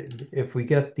if we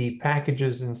get the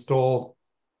packages installed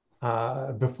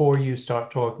before you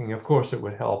start talking, of course it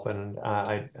would help. And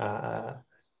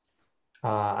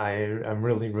I'm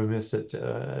really remiss at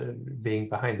being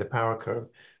behind the power curve.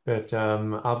 But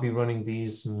I'll be running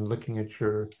these and looking at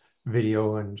your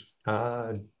video and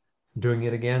doing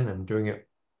it again and doing it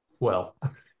well.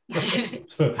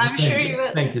 So I'm sure you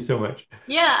will. Thank you so much.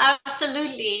 Yeah,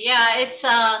 absolutely. Yeah, it's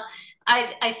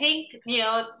I think,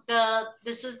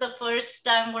 this is the first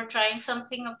time we're trying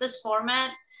something of this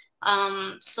format.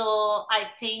 So I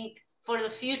think for the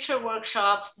future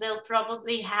workshops, they'll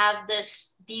probably have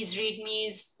these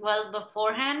readmes well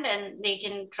beforehand, and they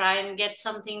can try and get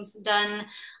some things done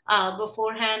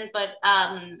beforehand. But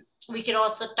we can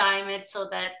also time it so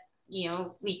that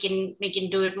we can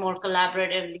do it more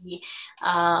collaboratively,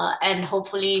 and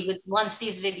hopefully once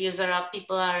these videos are up,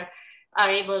 people are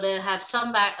able to have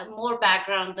more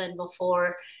background than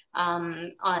before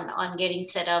on getting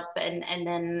set up, and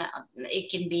then it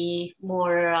can be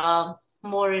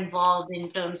more involved in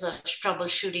terms of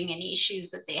troubleshooting any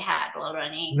issues that they had while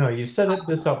running. No, you've set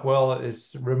this up well.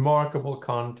 It's remarkable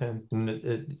content, and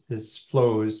it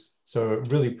flows. So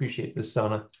really appreciate this,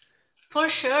 Sana. For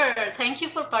sure. Thank you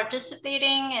for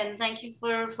participating, and thank you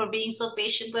for being so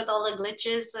patient with all the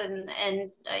glitches, and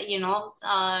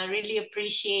really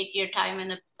appreciate your time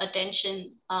and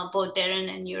attention, both Darren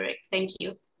and Yurik. Thank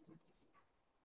you.